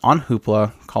one on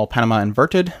Hoopla called Panama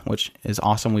Inverted, which is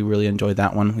awesome. We really enjoyed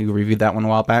that one. We reviewed that one a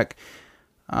while back.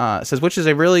 It says, which is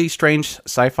a really strange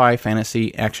sci-fi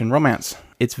fantasy action romance.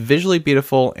 It's visually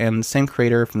beautiful, and the same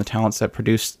creator from the talents that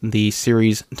produced the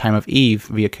series Time of Eve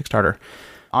via Kickstarter.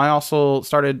 I also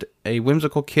started a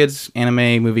whimsical kids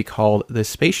anime movie called The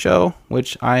Space Show,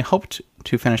 which I hoped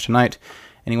to finish tonight.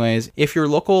 Anyways, if your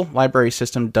local library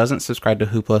system doesn't subscribe to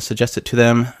Hoopla, suggest it to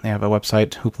them. They have a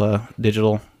website, Hoopla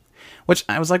Digital, which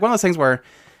I was like one of those things where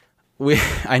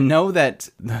I know that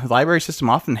the library system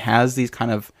often has these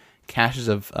kind of caches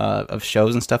of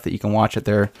shows and stuff that you can watch at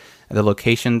their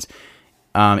locations.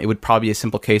 It would probably be a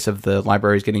simple case of the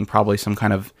libraries getting probably some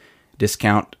kind of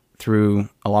discount through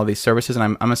a lot of these services,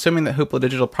 and I'm assuming that Hoopla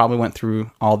Digital probably went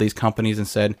through all these companies and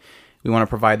said, we want to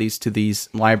provide these to these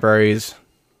libraries,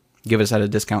 give us at a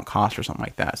discount cost or something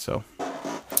like that. So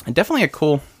definitely a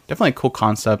cool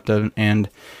concept. And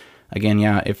again,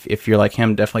 yeah, if you're like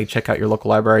him, definitely check out your local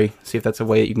library, see if that's a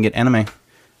way that you can get anime,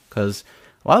 because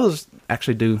a lot of those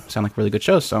actually do sound like really good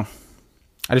shows. So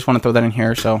I just want to throw that in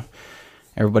here so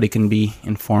everybody can be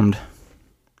informed.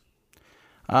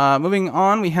 Moving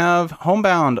on, we have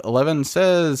Homebound 11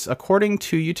 says, according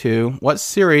to you two, what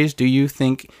series do you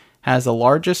think has the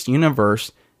largest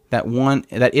universe that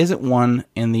isn't one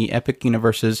in the epic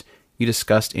universes you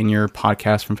discussed in your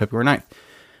podcast from February 9th?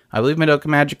 I believe Madoka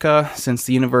Magica, since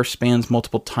the universe spans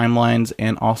multiple timelines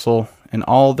and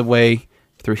all the way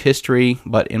through history,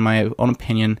 but in my own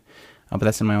opinion,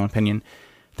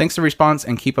 Thanks for the response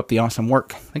and keep up the awesome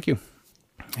work. Thank you.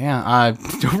 Yeah, I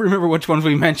don't remember which ones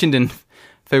we mentioned in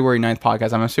February 9th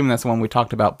podcast. I'm assuming that's the one we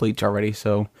talked about Bleach already,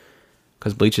 so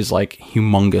because Bleach is like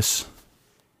humongous.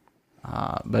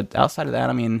 But outside of that,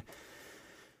 I mean,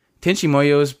 Tenchi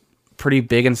Muyo is pretty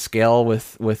big in scale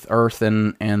with Earth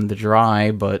and the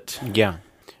Dry, but yeah,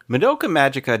 Madoka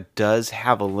Magica does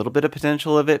have a little bit of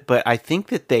potential of it, but I think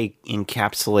that they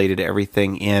encapsulated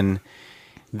everything in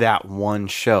that one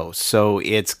show, so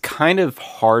it's kind of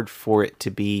hard for it to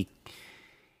be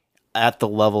at the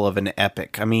level of an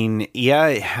epic. I mean, yeah,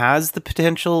 it has the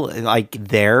potential, like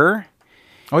there.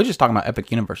 Oh, we're just talking about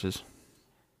epic universes.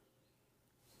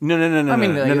 No. I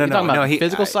mean, no. You're talking about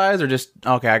physical size or just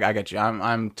okay? I get you.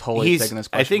 I'm totally taking this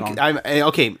question wrong. I'm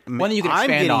okay. One that you can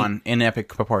expand on in epic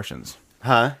proportions.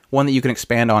 Huh? One that you can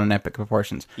expand on in epic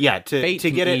proportions. Yeah, to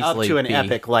get it up to an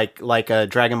epic like a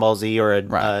Dragon Ball Z or a.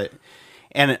 Right.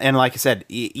 And like I said,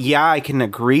 yeah, I can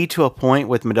agree to a point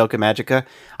with Madoka Magica.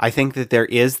 I think that there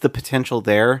is the potential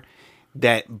there,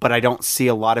 but I don't see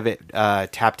a lot of it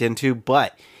tapped into.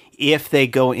 But if they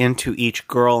go into each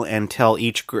girl and tell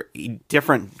each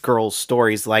different girl's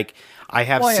stories, like I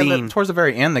have seen towards the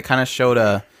very end, they kind of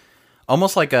showed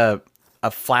almost like a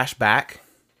flashback,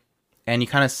 and you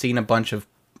kind of seen a bunch of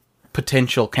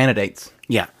potential candidates.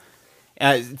 Yeah.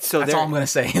 So that's all I'm going to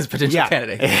say is potential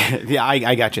candidate. Yeah,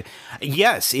 I got you.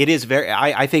 Yes, it is very.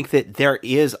 I think that there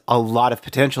is a lot of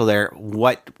potential there.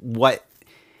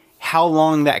 How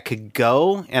long that could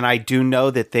go, and I do know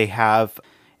that they have.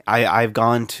 I've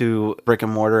gone to Brick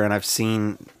and Mortar and I've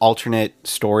seen alternate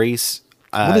stories.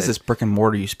 What is this Brick and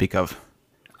Mortar you speak of?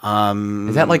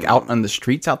 Is that like out on the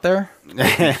streets out there?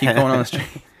 Keep going on the street.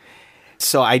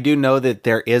 So I do know that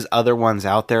there is other ones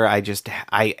out there. I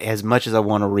as much as I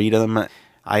want to read them,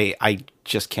 I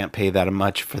just can't pay that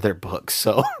much for their books.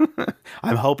 So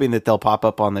I'm hoping that they'll pop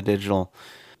up on the digital.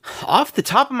 Off the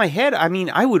top of my head, I mean,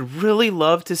 I would really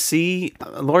love to see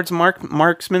Lords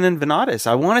Marksman and Venatus.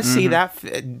 I want to see that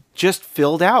just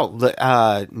filled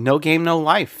out. No Game, No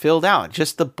Life filled out.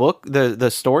 Just the book, the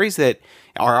stories that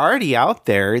are already out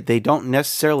there. They don't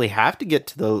necessarily have to get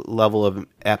to the level of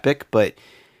epic, but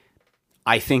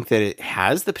I think that it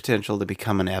has the potential to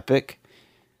become an epic.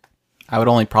 I would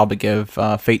only probably give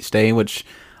Fate Stay, which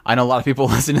I know a lot of people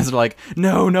listening to this are like,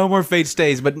 no more Fate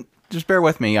Stays, but just bear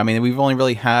with me. I mean, we've only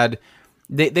really had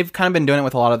they've kind of been doing it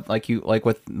with a lot of like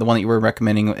with the one that you were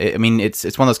recommending. I mean, it's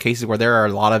one of those cases where there are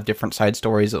a lot of different side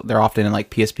stories. They're often in like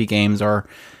PSP games or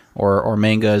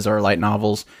mangas or light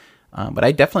novels. But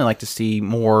I definitely like to see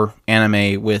more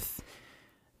anime with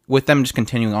them just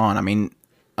continuing on. I mean,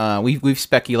 we've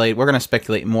speculated. We're going to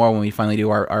speculate more when we finally do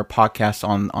our podcast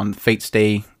on Fate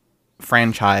Stay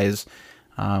franchise.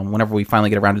 Whenever we finally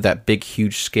get around to that big,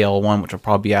 huge scale one, which will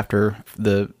probably be after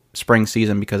the spring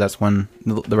season, because that's when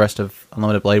the rest of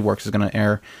Unlimited Blade Works is going to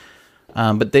air.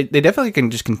 But they definitely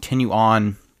can just continue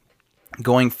on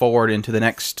going forward into the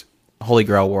next Holy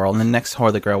Grail War and the next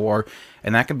Holy Grail War,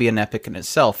 and that could be an epic in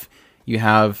itself. You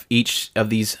have each of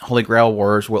these Holy Grail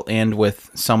Wars will end with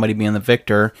somebody being the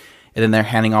victor, and then they're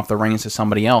handing off the reins to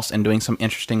somebody else and doing some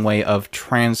interesting way of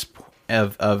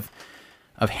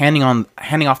handing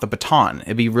off the baton.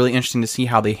 It'd be really interesting to see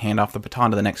how they hand off the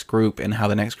baton to the next group and how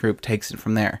the next group takes it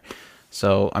from there.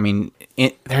 So, I mean,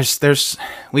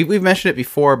 we've mentioned it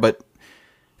before, but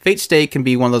Fate Stay can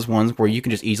be one of those ones where you can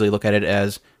just easily look at it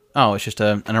as, oh, it's just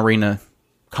an arena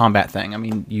combat thing. I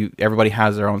mean, everybody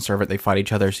has their own servant, they fight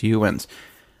each other, so who wins?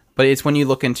 But it's when you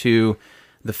look into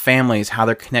the families, how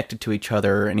they're connected to each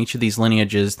other, and each of these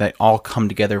lineages that all come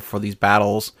together for these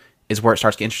battles is where it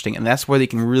starts to get interesting, and that's where they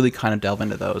can really kind of delve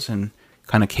into those and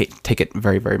kind of take it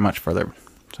very, very much further.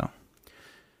 So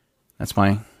that's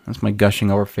my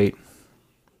gushing over Fate.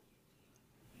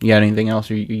 You got anything else?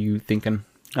 Are you thinking?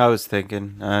 I was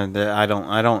thinking. I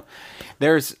don't.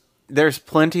 There's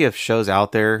plenty of shows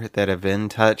out there that have been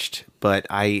touched, but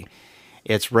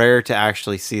it's rare to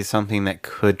actually see something that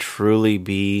could truly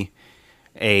be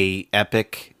a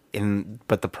epic.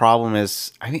 But the problem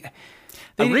is, I mean.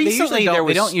 They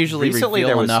don't usually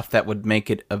reveal enough that would make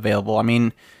it available. I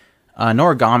mean,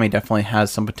 Noragami definitely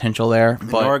has some potential there.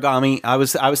 But Noragami, I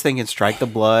was thinking Strike the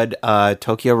Blood,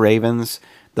 Tokyo Ravens.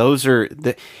 Those are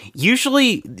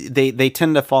usually they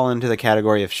tend to fall into the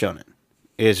category of shonen.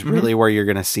 Is really where you're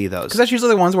going to see those, because that's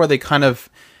usually the ones where they kind of.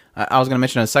 I was going to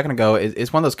mention a second ago.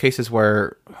 It's one of those cases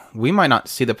where we might not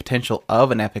see the potential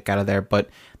of an epic out of there, but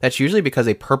that's usually because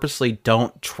they purposely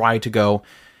don't try to go,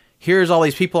 here's all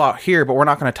these people out here, but we're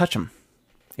not going to touch them.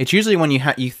 It's usually when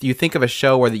you think of a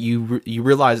show where that you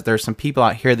realize that there's some people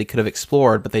out here they could have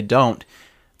explored, but they don't.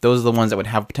 Those are the ones that would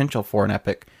have potential for an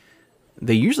epic.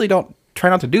 They usually don't try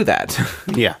not to do that.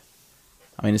 Yeah.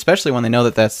 I mean, especially when they know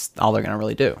that that's all they're going to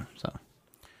really do. So,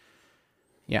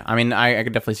 yeah, I mean, I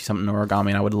could definitely see something in Noragami,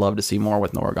 and I would love to see more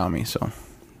with Noragami. So,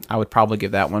 I would probably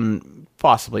give that one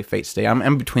possibly Fate Stay.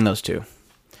 I'm between those two.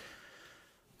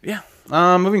 Yeah.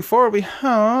 Moving forward, we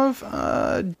have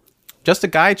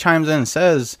JustAGuy chimes in and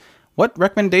says, what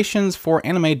recommendations for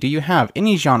anime do you have?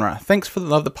 Any genre. Thanks for the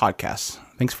love of the podcast.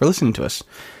 Thanks for listening to us.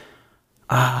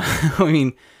 I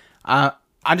mean, what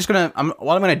I'm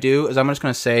going to do is I'm just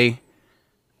going to say,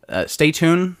 stay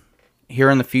tuned. Here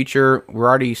in the future, we're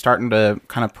already starting to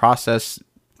kind of process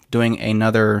doing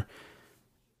another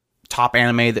top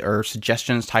anime or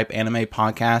suggestions type anime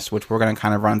podcast, which we're going to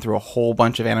kind of run through a whole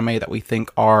bunch of anime that we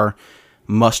think are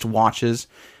must watches.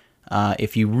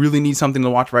 If you really need something to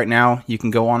watch right now, you can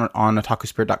go on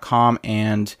otakuspirit.com,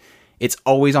 and it's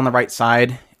always on the right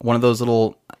side. One of those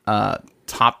little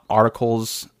top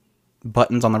articles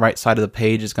buttons on the right side of the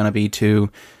page is going to be to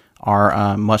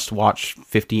our must watch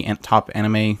 50 and top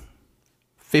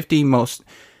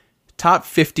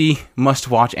 50 must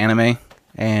watch anime,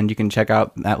 and you can check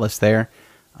out that list there.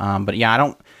 But yeah, I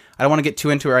don't want to get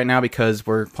too into it right now because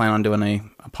we're planning on doing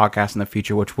a podcast in the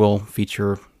future, which will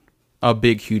feature a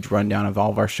big, huge rundown of all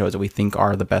of our shows that we think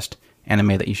are the best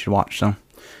anime that you should watch. So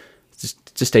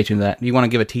just stay tuned to that. Do you want to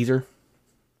give a teaser?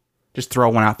 Just throw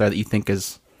one out there that you think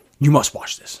you must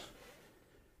watch this.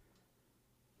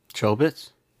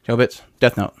 Chobits,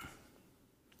 Death Note.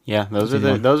 Yeah, those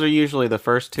are usually the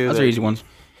first two. Those are easy ones.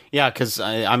 Yeah, because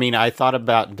I mean, I thought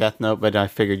about Death Note, but I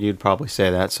figured you'd probably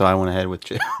say that, so I went ahead with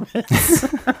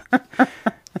Chobits.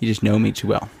 You just know me too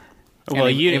well. Well,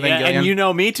 and you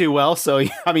know me too well, so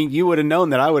I mean, you would have known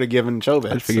that I would have given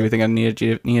Chobits. I figure you think of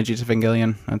Neogis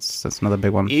Evangelion. That's another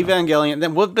big one.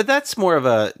 Evangelion, but that's more of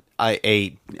a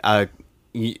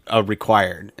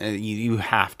required. You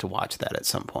have to watch that at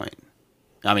some point.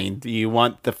 I mean, do you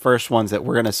want the first ones that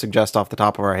we're going to suggest off the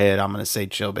top of our head? I'm going to say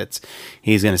Chobits.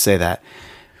 He's going to say that.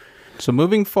 So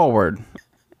moving forward,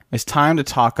 it's time to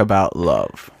talk about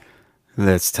love.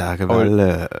 Let's talk about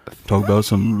love. Talk about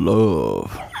some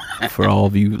love. For all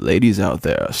of you ladies out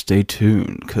there, stay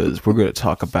tuned, because we're going to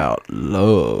talk about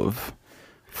love.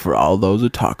 For all those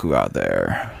otaku out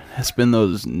there, spend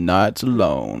those nights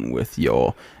alone with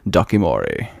your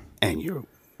Dakimori. And your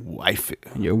waifu.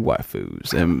 Your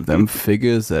waifus. Them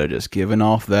figures that are just giving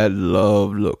off that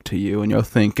love look to you, and you're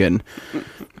thinking,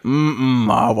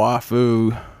 my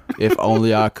waifu, if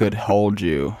only I could hold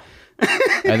you.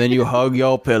 And then you hug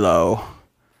your pillow.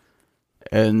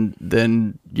 And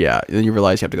then you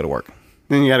realize you have to go to work.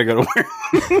 Then you got to go to work.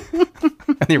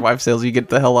 And your wife says you get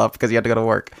the hell up because you have to go to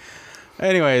work.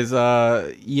 Anyways,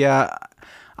 I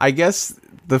guess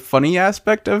the funny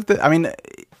aspect of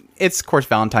it's, of course,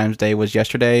 Valentine's Day was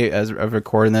yesterday as of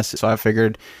recording this, so I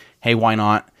figured, hey, why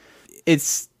not?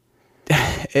 It's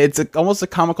almost a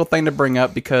comical thing to bring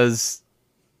up because,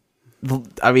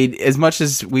 I mean, as much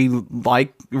as we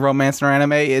like romance in our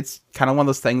anime, it's kind of one of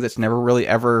those things that's never really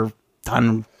ever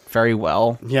done very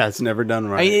well. Yeah, it's never done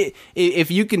right. If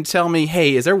you can tell me,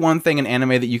 hey, is there one thing in anime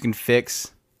that you can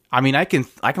fix? I mean, I can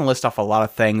list off a lot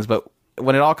of things, but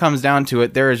when it all comes down to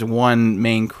it, there is one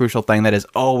main crucial thing that is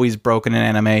always broken in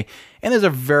anime, and there's a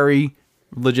very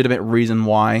legitimate reason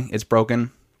why it's broken,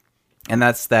 and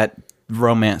that's that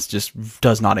romance just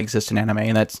does not exist in anime,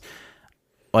 and that's,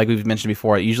 like we've mentioned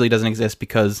before, it usually doesn't exist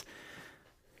because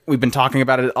we've been talking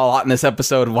about it a lot in this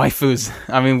episode. Waifus.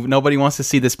 I mean, nobody wants to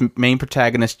see this main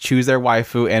protagonist choose their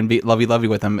waifu and be lovey-lovey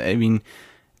with them. I mean,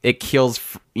 it kills,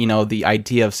 the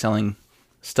idea of selling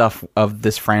stuff of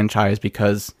this franchise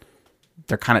because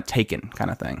they're kind of taken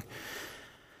kind of thing.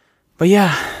 But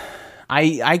yeah,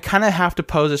 I kind of have to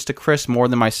pose this to Chris more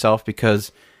than myself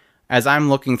because as I'm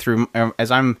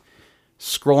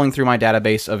scrolling through my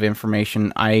database of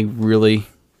information, I really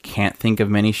can't think of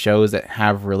many shows that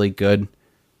have really good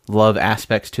love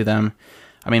aspects to them.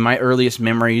 I mean, my earliest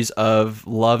memories of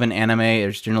love in anime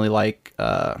is generally like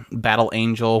Battle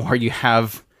Angel, where you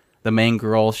have the main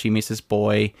girl, she meets this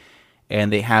boy,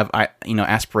 and they have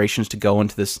aspirations to go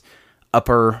into this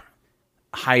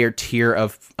higher tier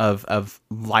of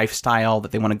lifestyle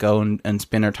that they want to go and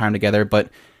spend their time together. But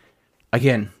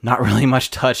again, not really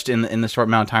much touched in the short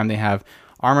amount of time they have.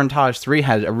 Armitage 3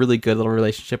 has a really good little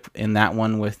relationship in that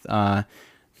one with the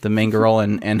main girl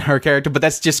and her character, but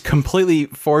that's just completely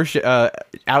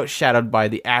outshadowed by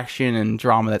the action and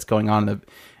drama that's going on in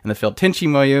the field. Tenchi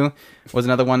Moyu was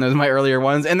another one that was my earlier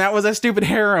ones, and that was a stupid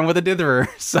harem with a ditherer,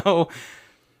 so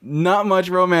not much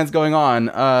romance going on.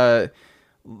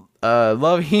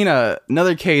 Love Hina,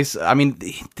 another case. I mean,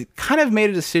 they kind of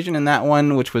made a decision in that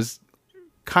one, which was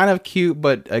kind of cute,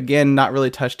 but again, not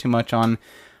really touched too much on.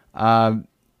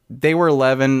 They were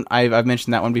 11. I've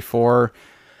mentioned that one before.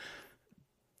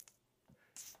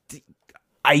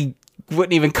 I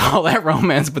wouldn't even call that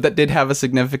romance, but that did have a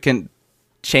significant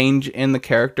change in the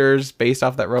characters based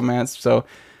off that romance. So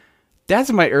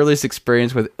that's my earliest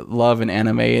experience with love in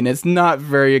anime, and it's not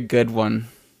very a good one.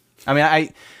 I mean,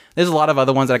 there's a lot of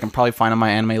other ones that I can probably find on my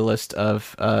anime list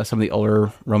of some of the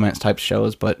older romance type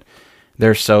shows, but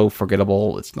they're so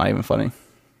forgettable, it's not even funny.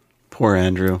 Poor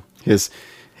Andrew. His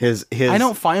I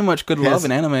don't find much good love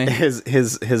in anime.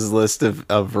 His list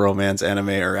of romance anime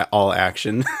are all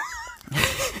action.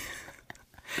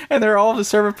 And they're all to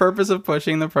serve a purpose of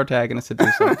pushing the protagonist to do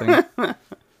something.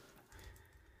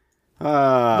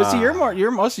 But see,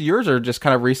 most of yours are just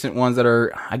kind of recent ones that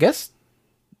are, I guess,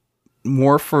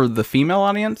 more for the female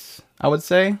audience, I would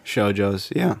say.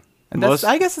 Shoujos, yeah. And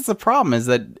I guess that's the problem, is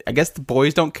that I guess the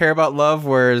boys don't care about love,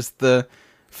 whereas the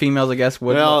females, I guess,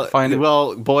 would find it.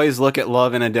 Well, boys look at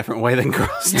love in a different way than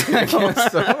girls do. I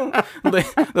guess so.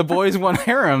 The boys want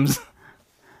harems.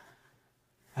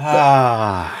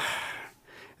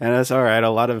 And that's all right. A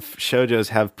lot of shoujos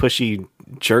have pushy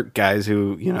jerk guys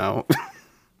who,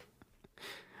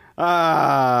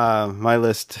 my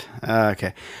list.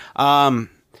 Okay.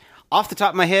 Off the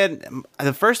top of my head,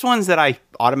 the first ones that I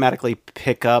automatically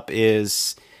pick up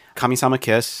is Kami-sama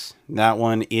Kiss. That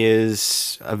one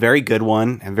is a very good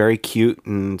one and very cute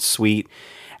and sweet.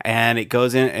 And it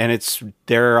goes in, and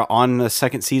they're on the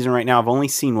second season right now. I've only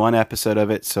seen one episode of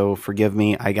it, so forgive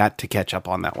me. I got to catch up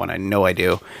on that one. I know I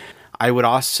do. I would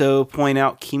also point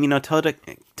out Kimi no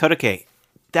Todake.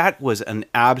 that was an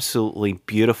absolutely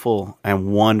beautiful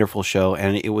and wonderful show,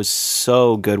 and it was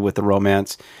so good with the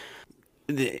romance.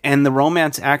 And the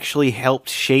romance actually helped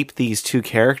shape these two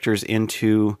characters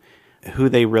into who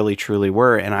they really truly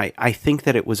were. And I think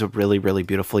that it was a really, really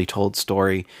beautifully told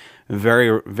story.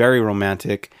 Very, very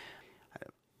romantic.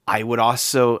 I would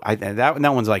also,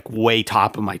 that one's like way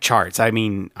top of my charts. I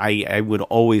mean, I would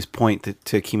always point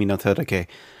to Kimi no Todake.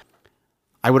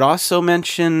 I would also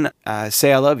mention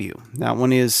Say I Love You. That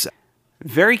one is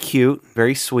very cute,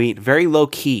 very sweet, very low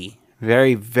key.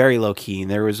 Very, very low key.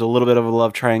 There was a little bit of a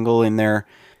love triangle in there,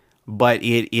 but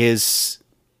it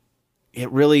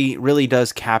really, really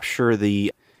does capture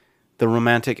the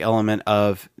romantic element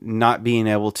of not being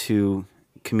able to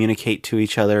communicate to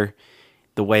each other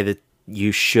the way that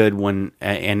you should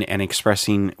and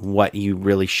expressing what you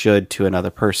really should to another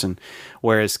person.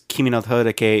 Whereas Kimi no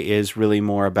Todake is really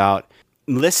more about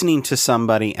listening to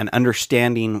somebody and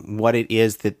understanding what it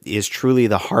is that is truly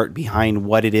the heart behind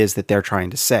what it is that they're trying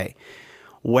to say.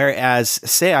 Whereas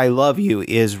Say I Love You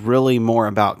is really more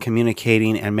about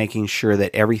communicating and making sure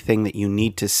that everything that you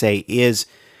need to say is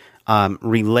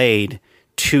relayed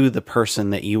to the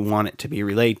person that you want it to be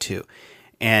relayed to.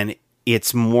 And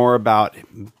it's more about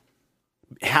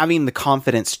having the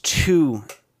confidence to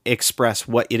express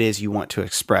what it is you want to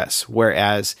express.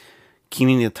 Whereas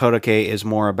Kimi no Todake is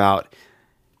more about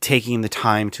taking the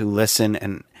time to listen,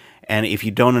 and if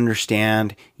you don't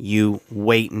understand, you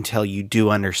wait until you do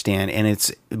understand. And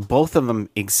it's both of them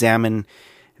examine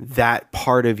that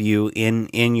part of you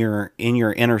in your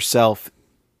inner self,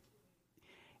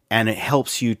 and it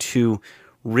helps you to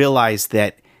realize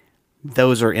that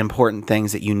those are important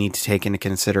things that you need to take into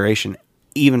consideration,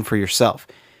 even for yourself.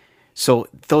 So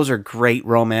those are great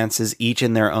romances, each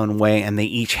in their own way, and they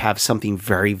each have something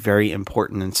very, very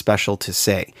important and special to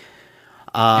say.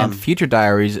 And Future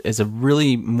Diaries is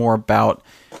really more about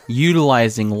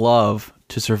utilizing love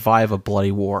to survive a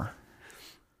bloody war.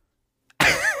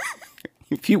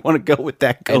 If you want to go with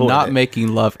that, and not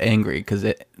making love angry, because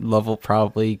love will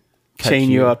probably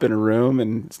chain you up in a room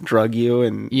and drug you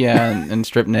and and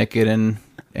strip naked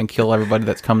and kill everybody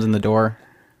that comes in the door.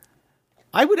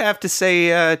 I would have to say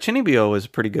Chinibyo was a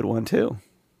pretty good one too.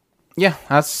 Yeah,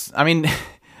 I mean,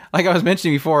 like I was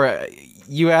mentioning before,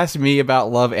 you asked me about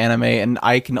love anime, and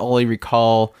I can only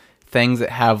recall things that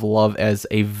have love as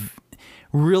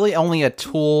really only a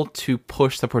tool to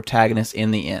push the protagonist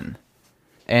in the end.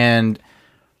 And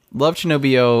Love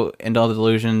Chinobio and All the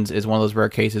Delusions is one of those rare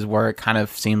cases where it kind of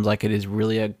seems like it is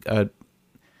really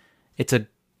it's a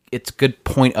good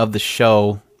point of the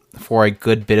show for a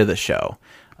good bit of the show.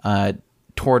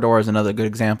 Toradora is another good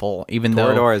example. Even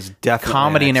though is definitely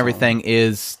comedy and everything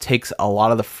takes a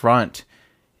lot of the front,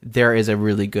 there is a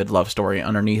really good love story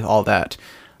underneath all that.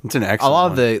 It's an excellent A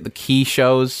lot of the key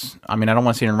shows, I mean, I don't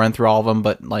want to sit here and run through all of them,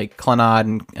 but like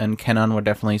Clannad and Kenon were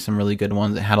definitely some really good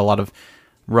ones that had a lot of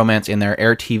romance in there.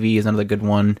 Air TV is another good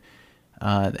one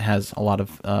that has a lot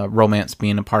of romance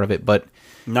being a part of it, but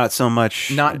not so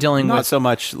much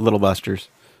Little Busters.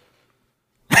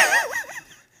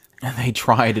 They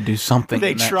tried to do something.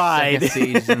 They tried second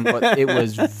season, but it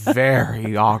was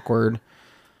very awkward.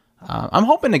 I'm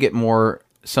hoping to get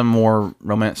some more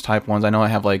romance type ones. I know I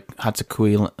have like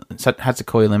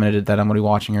Hatsukoi Limited that I'm going to be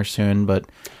watching here soon, but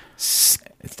it's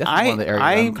definitely one of the areas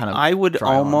I'm kind of I would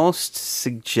almost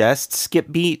suggest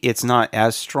Skip Beat. It's not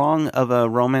as strong of a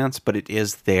romance, but it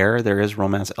is there. There is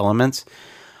romance elements.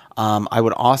 I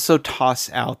would also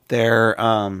toss out there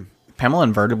Pamela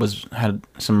Inverted had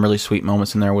some really sweet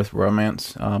moments in there with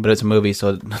romance, but it's a movie, so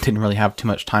it didn't really have too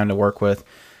much time to work with.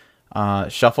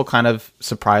 Shuffle kind of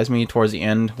surprised me towards the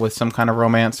end with some kind of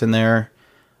romance in there.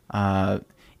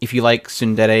 If you like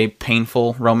tsundere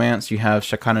painful romance, you have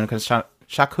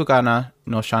Shakugana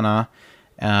no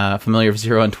Shana, Familiar of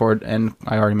Zero, and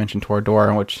I already mentioned Toradora,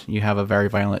 in which you have a very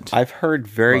violent. I've heard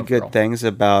very good things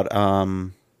about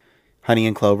Honey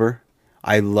and Clover.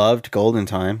 I loved Golden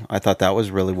Time. I thought that was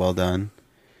really well done.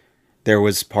 There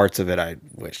was parts of it I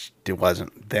wished it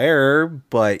wasn't there,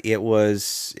 but it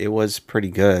was pretty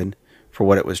good for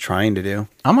what it was trying to do.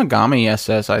 Amagami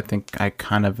SS, I think I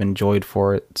kind of enjoyed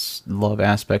for its love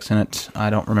aspects in it. I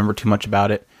don't remember too much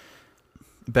about it.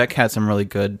 Beck had some really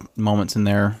good moments in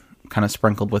there, kind of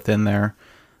sprinkled within there.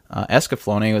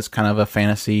 Escaflowne was kind of a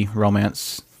fantasy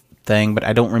romance thing, but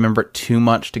I don't remember it too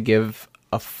much to give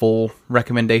a full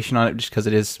recommendation on it, just because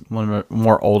it is one of the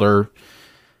more older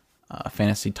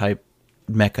fantasy type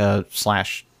mecha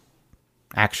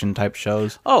 / action type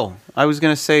shows. Oh, I was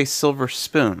going to say Silver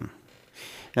Spoon.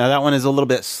 Now that one is a little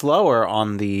bit slower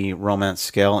on the romance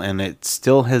scale, and it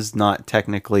still has not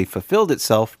technically fulfilled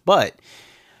itself, but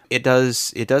it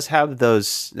does have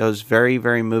those very,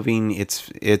 very moving.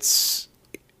 It's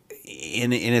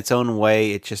in its own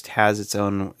way. It just has its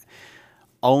own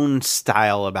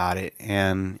style about it,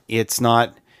 and it's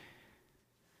not.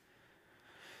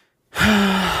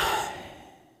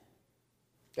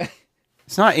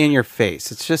 It's not in your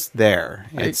face. It's just there.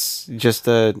 It's just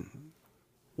a.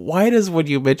 Why does, when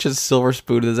you mention Silver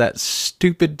Spoon, does that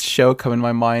stupid show come in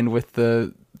my mind with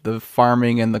the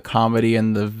farming and the comedy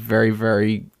and the very,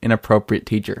 very inappropriate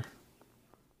teacher?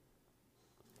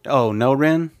 Oh, no,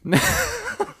 Ren?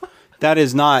 That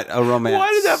is not a romance.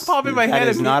 Why did that pop in my head? That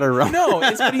is not a romance. No,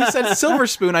 it's when you said Silver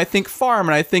Spoon, I think farm,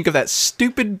 and I think of that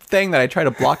stupid thing that I try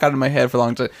to block out of my head for a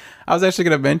long time. I was actually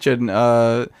going to mention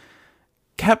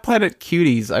Cat Planet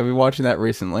Cuties. I've been watching that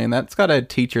recently, and that's got a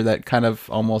teacher that kind of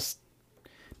almost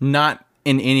not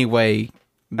in any way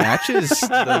matches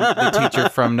the teacher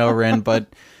from No Ren, but...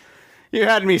 You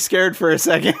had me scared for a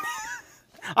second.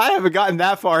 I haven't gotten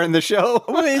that far in the show.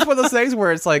 Well, it's one of those things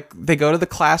where it's like they go to the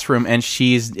classroom and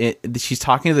she's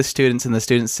talking to the students, and the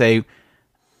students say,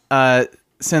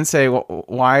 Sensei,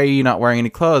 why are you not wearing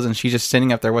any clothes? And she's just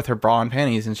sitting up there with her bra and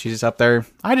panties, and she's just up there,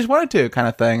 I just wanted to, kind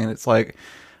of thing. And it's like,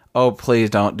 oh,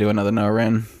 please don't do another No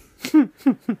Ren.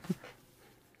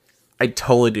 I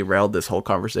totally derailed this whole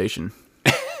conversation.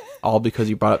 All because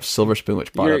you brought up Silver Spoon,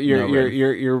 which brought up No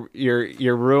Ren.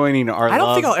 You're ruining our love. I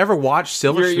don't think I'll ever watch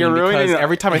Silver Spoon because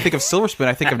every time I think of Silver Spoon,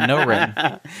 I think of No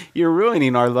Ren. You're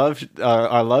ruining our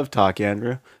love talk,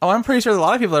 Andrew. Oh, I'm pretty sure there's a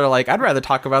lot of people that are like, I'd rather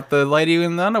talk about the lady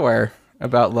in the underwear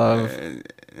about love.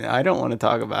 I don't want to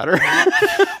talk about her.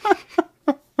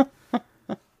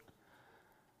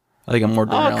 I think I'm more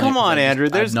derailing. Oh, come on, Andrew.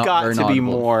 There's got to be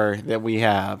more that we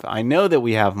have. I know that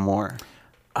we have more.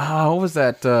 What was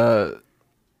that?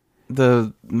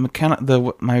 My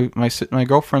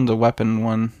girlfriend's a weapon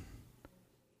one.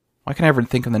 Why can't I ever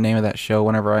think of the name of that show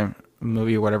whenever I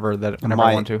movie or whatever I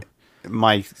want to?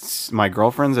 My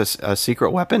girlfriend's a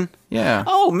secret weapon? Yeah.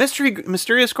 Oh,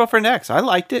 Mysterious Girlfriend X. I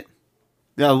liked it.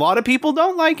 A lot of people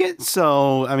don't like it,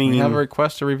 so I mean, we have a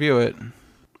request to review it.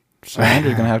 So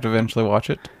Andrew's gonna have to eventually watch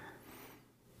it.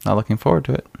 Not looking forward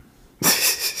to it.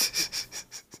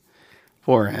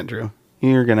 Poor Andrew.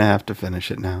 You're gonna have to finish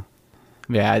it now.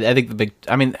 Yeah, I think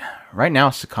right now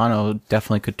Sakano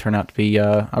definitely could turn out to be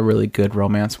a really good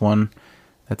romance one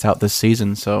that's out this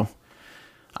season, so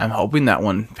I'm hoping that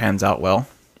one pans out well.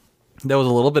 There was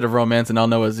a little bit of romance in I'll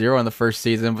Know a Zero in the first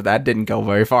season, but that didn't go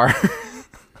very far.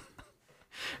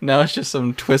 Now it's just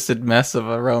some twisted mess of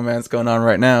a romance going on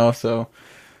right now, so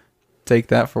take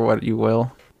that for what you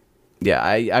will. Yeah,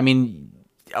 I mean,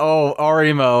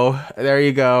 Orimo, there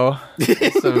you go.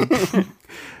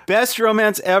 Best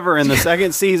romance ever in the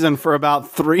second season for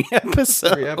about 3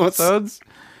 episodes.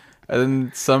 And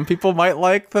then some people might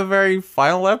like the very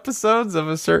final episodes of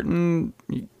a certain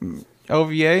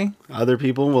OVA. Other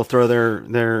people will throw their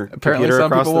apparently computer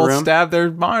some across people the will room. stab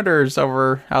their monitors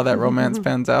over how that romance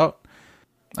pans out.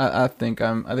 I think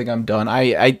I'm done.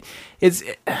 It's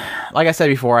like I said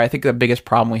before. I think the biggest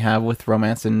problem we have with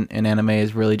romance in anime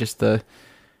is really just the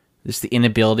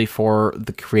inability for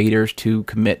the creators to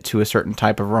commit to a certain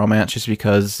type of romance, just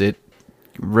because it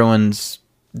ruins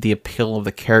the appeal of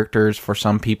the characters for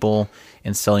some people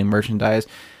in selling merchandise.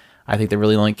 I think the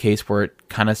really only case where it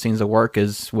kind of seems to work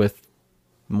is with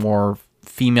more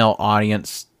female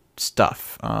audience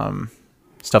stuff.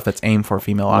 Stuff that's aimed for a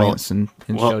female audience in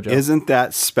shoujo. Isn't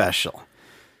that special?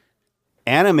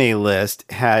 Anime List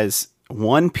has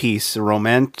One Piece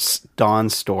Romance Dawn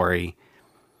Story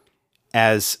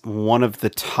as one of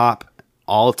the top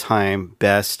all-time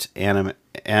best anime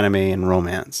and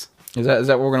romance. Is that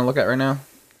what we're going to look at right now?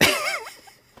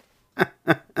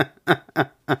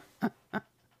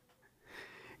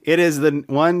 It is the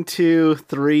 1, 2,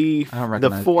 3,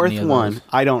 the fourth one.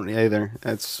 I don't either.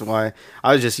 That's why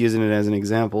I was just using it as an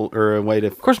example or a way to.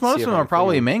 Of course, most of them are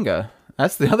probably manga.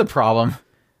 That's the other problem.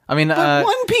 I mean, but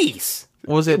One Piece.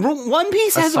 Was it One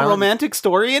Piece has a romantic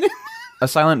story in it? A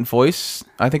Silent Voice,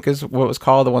 I think, is what it was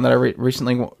called. The one that I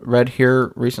recently read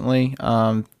here recently.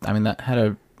 I mean, that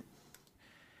had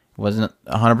wasn't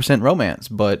 100% romance,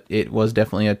 but it was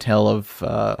definitely a tale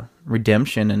of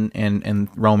redemption and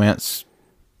romance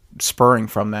spurring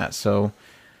from that. So,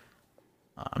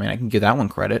 I mean, I can give that one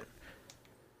credit.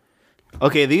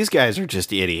 Okay, these guys are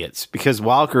just idiots because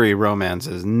Valkyrie Romance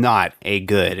is not a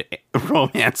good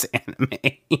romance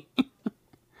anime.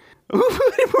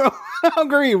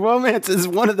 Valkyrie Romance is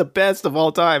one of the best of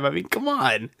all time. I mean, come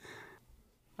on.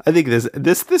 I think this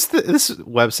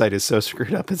website is so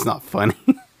screwed up. It's not funny.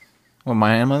 What,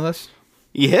 My Anime List?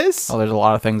 Yes. Oh, there's a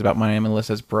lot of things about My Anime List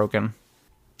that's broken.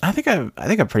 I think I've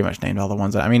pretty much named all the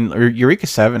ones. I mean, Eureka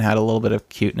 7 had a little bit of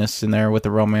cuteness in there with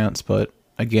the romance, but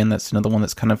again, that's another one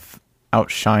that's kind of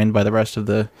outshined by the rest of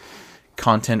the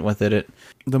content with it.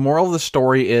 The moral of the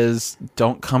story is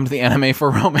don't come to the anime for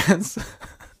romance.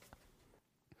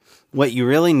 What you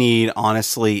really need,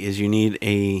 honestly, is you need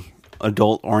a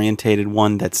adult-orientated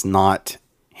one that's not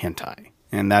hentai.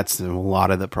 And that's a lot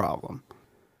of the problem.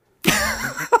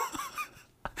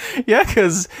 Yeah,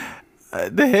 because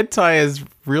the hentai is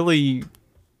really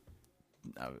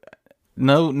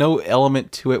no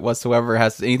element to it whatsoever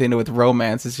has anything to do with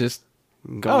romance. It's just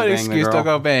an excuse to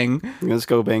go bang. Let's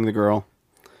go bang the girl.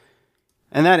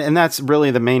 And that's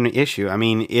really the main issue. I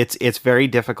mean, it's very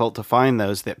difficult to find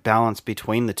those that balance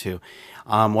between the two.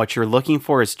 What you're looking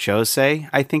for is josei,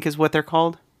 I think is what they're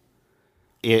called.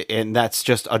 And that's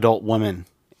just adult women.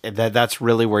 That's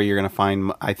really where you're going to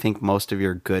find, I think, most of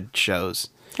your good shows.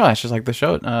 Oh, that's just like the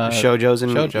show. Shoujos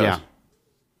and shoujos. Yeah.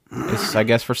 It's, I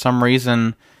guess for some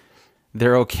reason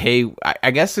they're okay.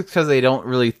 I guess it's because they don't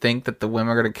really think that the women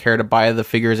are going to care to buy the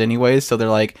figures anyways. So they're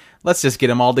like, let's just get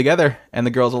them all together, and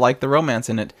the girls will like the romance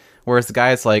in it. Whereas the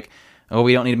guy, it's like, oh,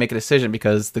 we don't need to make a decision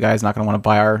because the guy's not going to want to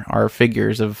buy our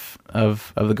figures of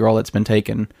the girl that's been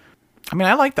taken. I mean,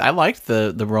 I liked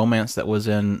the romance that was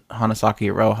in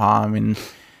Hanasaki Roha. I mean,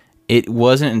 it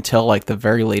wasn't until like the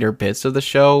very later bits of the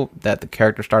show that the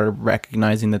character started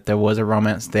recognizing that there was a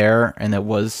romance there and there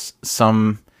was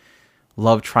some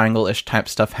love triangle-ish type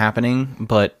stuff happening,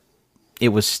 but it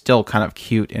was still kind of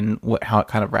cute in how it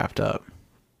kind of wrapped up.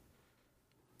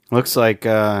 Looks like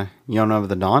Yona of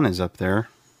the Dawn is up there,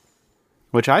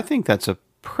 which I think that's a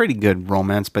pretty good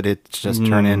romance, but it's just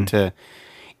turned into...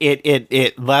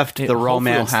 It left the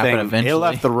romance thing. Eventually. It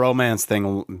left the romance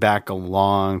thing back a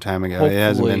long time ago. It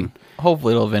hasn't been.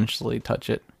 Hopefully, it'll eventually touch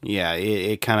it. Yeah,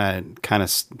 it kind of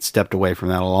stepped away from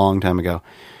that a long time ago.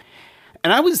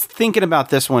 And I was thinking about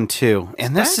this one too.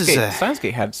 And Steins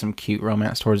Gate had some cute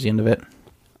romance towards the end of it.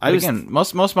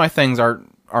 Most of my things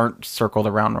aren't circled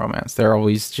around romance. They're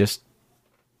always just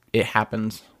it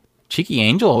happens. Cheeky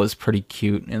Angel was pretty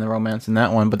cute in the romance in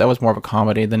that one, but that was more of a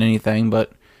comedy than anything.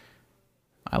 But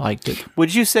I liked it.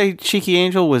 Would you say Cheeky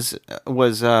Angel was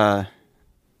a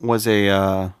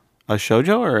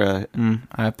shoujo or a?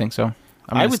 I think so.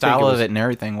 I mean, the style of it and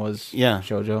everything was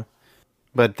shoujo.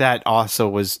 But that also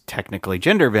was technically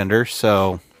gender bender,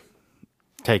 so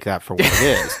take that for what it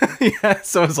is. Yeah,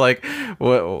 so it's like,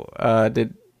 what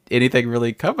did anything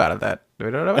really come out of that?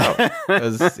 We don't know.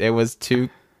 It was too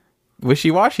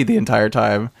wishy-washy the entire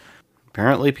time.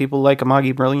 Apparently, people like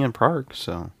Amagi Brilliant Park,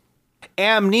 so.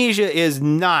 Amnesia is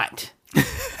not.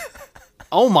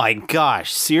 Oh my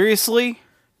gosh, seriously?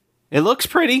 It looks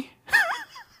pretty.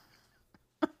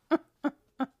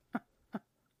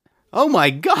 Oh my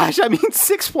gosh, I mean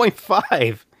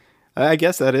 6.5. I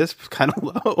guess that is kind of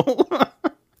low.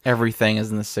 Everything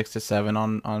is in the 6 to 7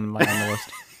 on the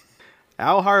list.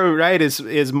 Aoharu Right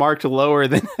is marked lower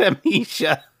than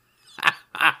Amnesia.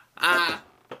 Oh,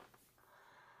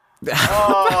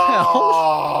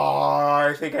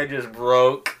 I think I just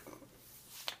broke.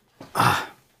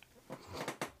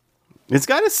 It's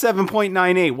got a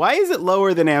 7.98. Why is it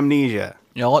lower than Amnesia?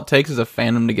 Yeah, all it takes is a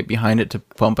fandom to get behind it to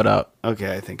bump it up.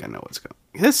 Okay, I think I know what's going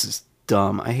on. This is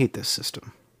dumb. I hate this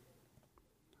system.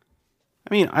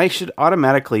 I mean, I should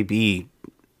automatically be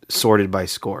sorted by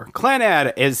score.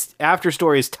 Clanad is after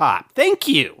story is top. Thank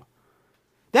you.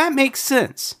 That makes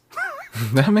sense.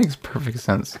 That makes perfect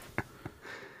sense.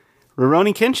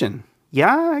 Rurouni Kenshin.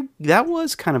 Yeah, that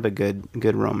was kind of a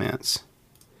good romance.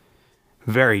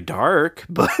 Very dark,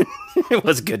 but it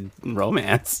was good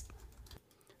romance.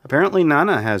 Apparently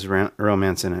Nana has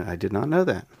romance in it. I did not know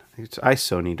that. I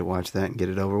so need to watch that and get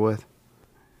it over with.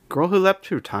 Girl Who Leapt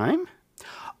Through Time?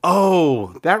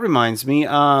 Oh, that reminds me.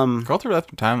 Girl Who Leapt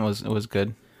Through Time was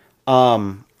good.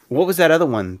 What was that other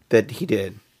one that he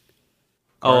did?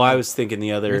 I was thinking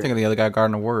the other... You're thinking of the other guy,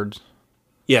 Garden of Words.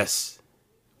 Yes.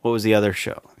 What was the other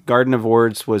show? Garden of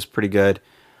Words was pretty good.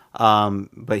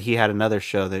 But he had another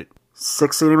show that...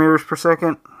 6 centimeters per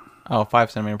second? Oh, 5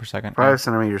 centimeters per second. 5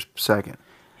 centimeters per second.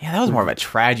 Yeah, that was more of a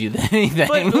tragedy than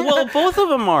anything. Well, both of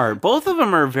them are. Both of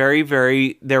them are very,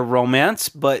 very... They're romance,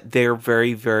 but they're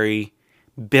very, very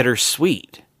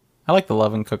bittersweet. I like the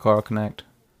Love and Kokoro Connect.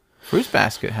 Fruits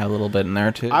Basket had a little bit in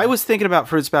there, too. I was thinking about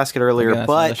Fruits Basket earlier,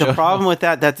 but the problem with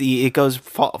that it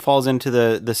falls into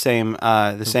the same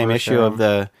issue of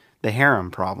the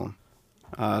harem problem.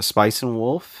 Spice and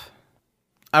Wolf.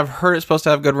 I've heard it's supposed to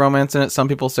have good romance in it. Some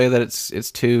people say that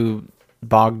it's too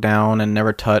bogged down and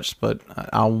never touched, but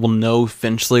I will know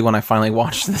eventually when I finally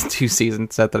watch the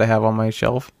 2-season set that I have on my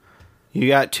shelf. You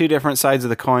got two different sides of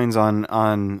the coins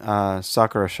on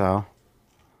Sakura Show.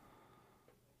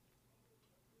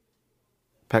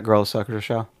 Pet Girl Sakura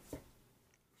Show.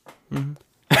 Mm-hmm.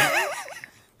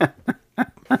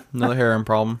 Another harem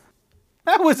problem.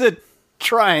 That was a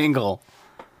triangle.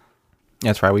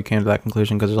 That's right. We came to that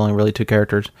conclusion because there's only really two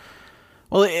characters.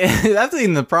 Well, that's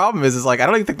even the problem is like, I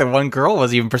don't even think the one girl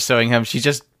was even pursuing him. She's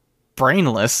just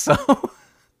brainless. So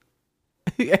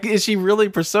is she really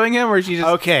pursuing him or is she just,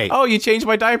 okay? Oh, you changed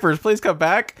my diapers. Please come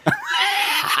back.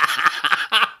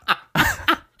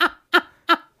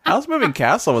 House Moving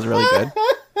Castle was really good.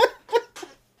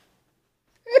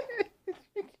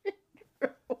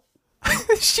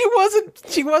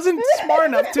 She wasn't smart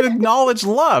enough to acknowledge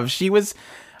love. She was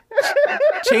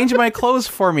changing my clothes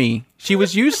for me. She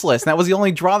was useless. And that was the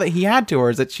only draw that he had to her,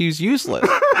 is that she's useless.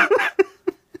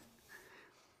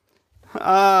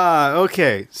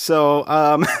 Okay. So,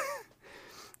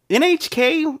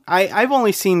 NHK, I've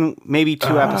only seen maybe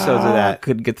 2 episodes of that. I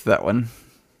couldn't get to that one.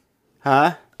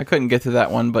 Huh? I couldn't get to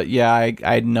that one, but yeah,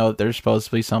 I know that there's supposed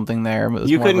to be something there. But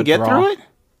you couldn't get through it?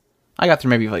 I got through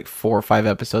maybe like 4 or 5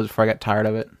 episodes before I got tired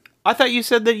of it. I thought you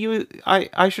said that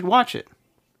I should watch it.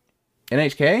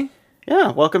 NHK?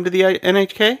 Yeah, welcome to the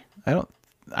NHK.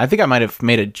 I think I might have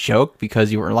made a joke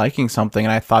because you were liking something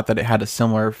and I thought that it had a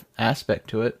similar aspect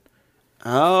to it.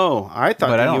 Oh, I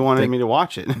thought that you wanted me to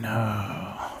watch it.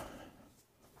 No.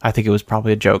 I think it was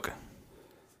probably a joke.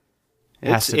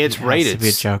 It's rated to be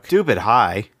a joke. Stupid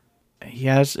high.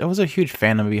 Yeah, it was a huge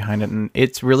fandom behind it, and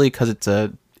it's really because it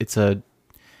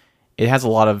has a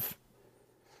lot of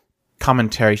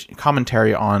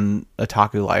commentary on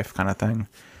otaku life kind of thing,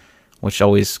 which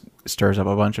always stirs up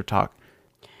a bunch of talk.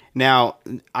 Now,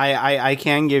 I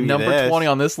can give you number 20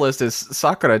 on this list is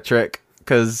Sakura Trick,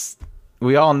 because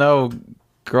we all know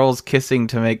girls kissing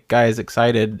to make guys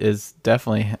excited is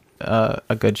definitely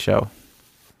a good show.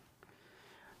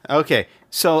 Okay,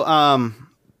 so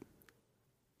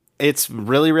it's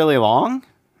really, really long,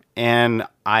 and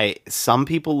some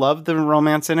people love the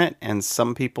romance in it, and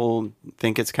some people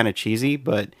think it's kind of cheesy,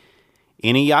 but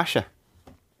Inuyasha.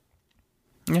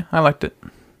 Yeah, I liked it.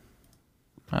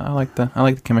 I like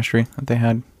the chemistry that they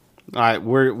had. All right,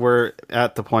 we're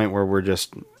at the point where we're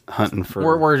just hunting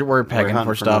for. We're pegging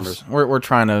for stuff. We're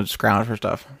trying to scrounge for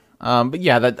stuff. But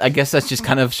yeah, I guess that just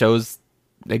kind of shows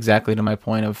exactly to my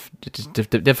point of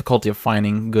difficulty of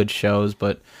finding good shows.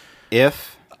 But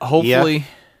hopefully,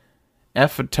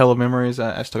 Telememories.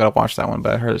 I still gotta watch that one,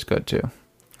 but I heard it's good too.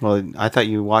 Well, I thought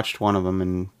you watched one of them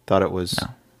and thought it was. No.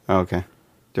 Oh, okay,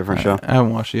 different show. I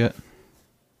haven't watched it yet.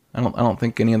 I don't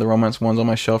think any of the romance ones on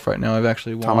my shelf right now I've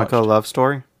actually watched. Tamako Love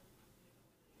Story?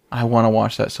 I want to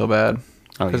watch that so bad.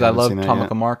 Because I love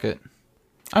Tamako Market.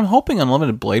 I'm hoping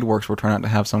Unlimited Blade Works will turn out to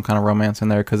have some kind of romance in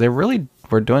there, because they really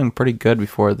were doing pretty good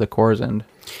before the cores end.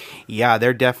 Yeah,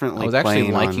 they're definitely. I was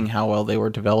actually liking how well they were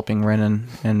developing Ren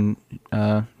and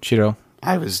Shiro.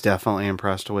 I was definitely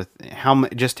impressed with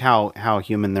how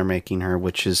human they're making her,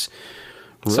 which is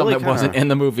really something that wasn't in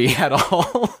the movie at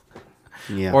all.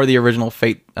 Yeah. Or the original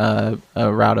Fate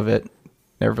route of it.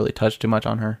 Never really touched too much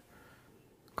on her.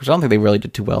 Because I don't think they really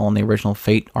did too well on the original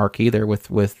Fate arc either with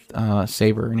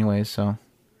Saber anyways, so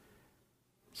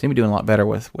seem to be doing a lot better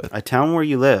with A Town Where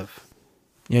You Live.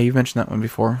 Yeah, you've mentioned that one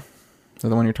before. Is that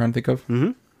the one you're trying to think of?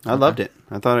 Mm-hmm. I loved it.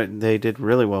 I thought they did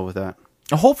really well with that.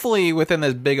 Hopefully, within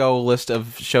this big old list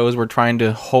of shows, we're trying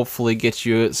to hopefully get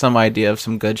you some idea of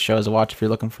some good shows to watch if you're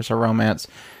looking for some romance.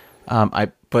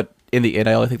 But in the end,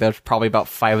 I only think there's probably about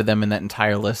 5 of them in that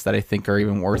entire list that I think are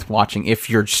even worth watching if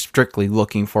you're strictly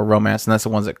looking for romance, and that's the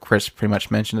ones that Chris pretty much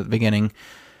mentioned at the beginning.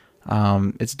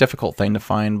 It's a difficult thing to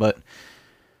find, but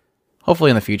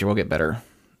hopefully in the future we'll get better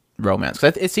romance.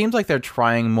 'Cause it seems like they're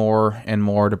trying more and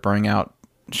more to bring out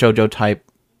shoujo type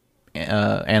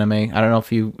anime. I don't know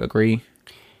if you agree.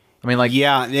 I mean, like,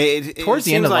 yeah, towards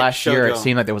the end of last year, it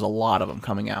seemed like there was a lot of them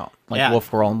coming out, like Wolf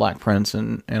Girl and Black Prince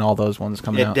and all those ones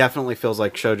coming out. It definitely feels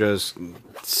like shoujo's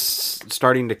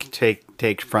starting to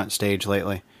take front stage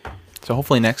lately. So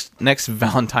hopefully next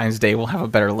Valentine's Day we'll have a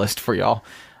better list for y'all.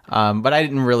 But I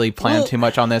didn't really plan too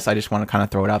much on this. I just want to kind of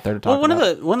throw it out there to talk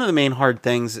about. One of the main hard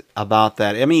things about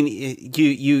that, I mean,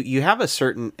 you have a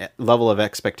certain level of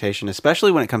expectation,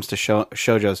 especially when it comes to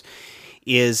shoujos.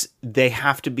 Is they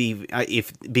have to be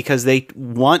because they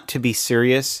want to be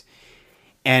serious,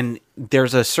 and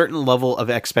there's a certain level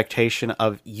of expectation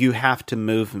of you have to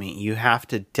move me, you have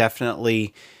to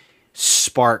definitely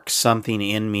spark something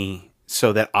in me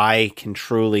so that I can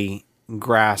truly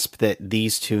grasp that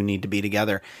these two need to be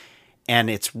together. And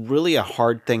it's really a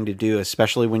hard thing to do,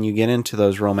 especially when you get into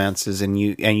those romances and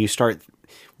you start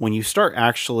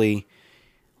actually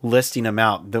listing them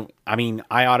out,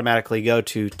 I automatically go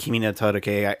to Kimi no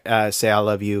Todoroki, Say I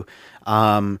Love You,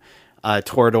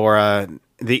 Toradora.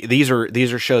 These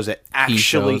are shows that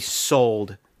actually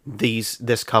sold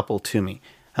this couple to me.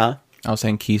 Huh? I was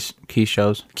saying key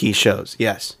shows. Key shows,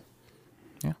 yes.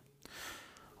 Yeah.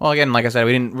 Well, again, like I said,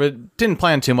 we didn't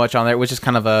plan too much on there. It was just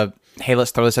kind of a, hey,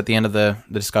 let's throw this at the end of the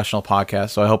discussional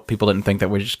podcast. So I hope people didn't think that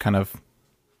we just kind of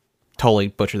totally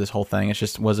butchered this whole thing. It's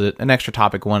just an extra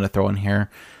topic we wanted to throw in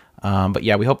here. But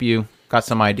yeah, we hope you got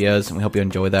some ideas, and we hope you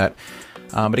enjoyed that.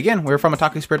 But again, we're from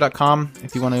otakuspirit.com.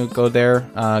 If you want to go there,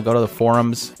 go to the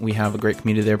forums. We have a great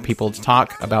community there, people to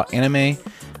talk about anime.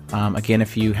 Again,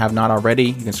 if you have not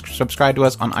already, you can subscribe to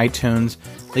us on iTunes.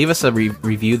 Leave us a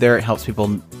review there. It helps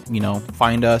people,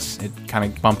 find us. It kind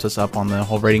of bumps us up on the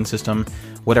whole rating system,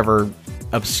 whatever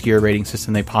obscure rating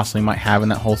system they possibly might have in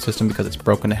that whole system, because it's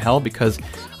broken to hell. Because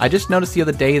I just noticed the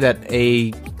other day that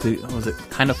was it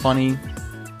Kind of Funny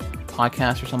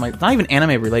podcast or something, not even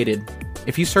anime related.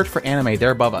 If you search for anime,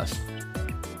 they're above us.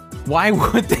 Why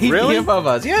would they be above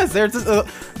us? Yes,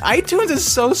 iTunes is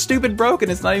so stupid broken.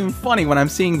 It's not even funny when I'm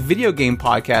seeing video game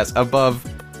podcasts above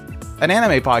an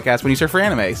anime podcast when you search for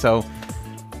anime. So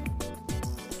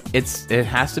it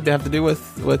has to have to do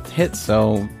with hits.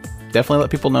 So definitely let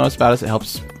people know about us. It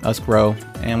helps us grow,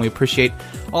 and we appreciate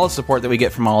all the support that we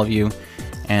get from all of you.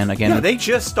 And again, they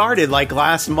just started like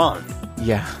last month.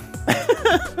 Yeah.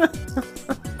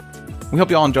 We hope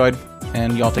you all enjoyed,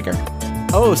 and you all take care.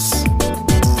 Os.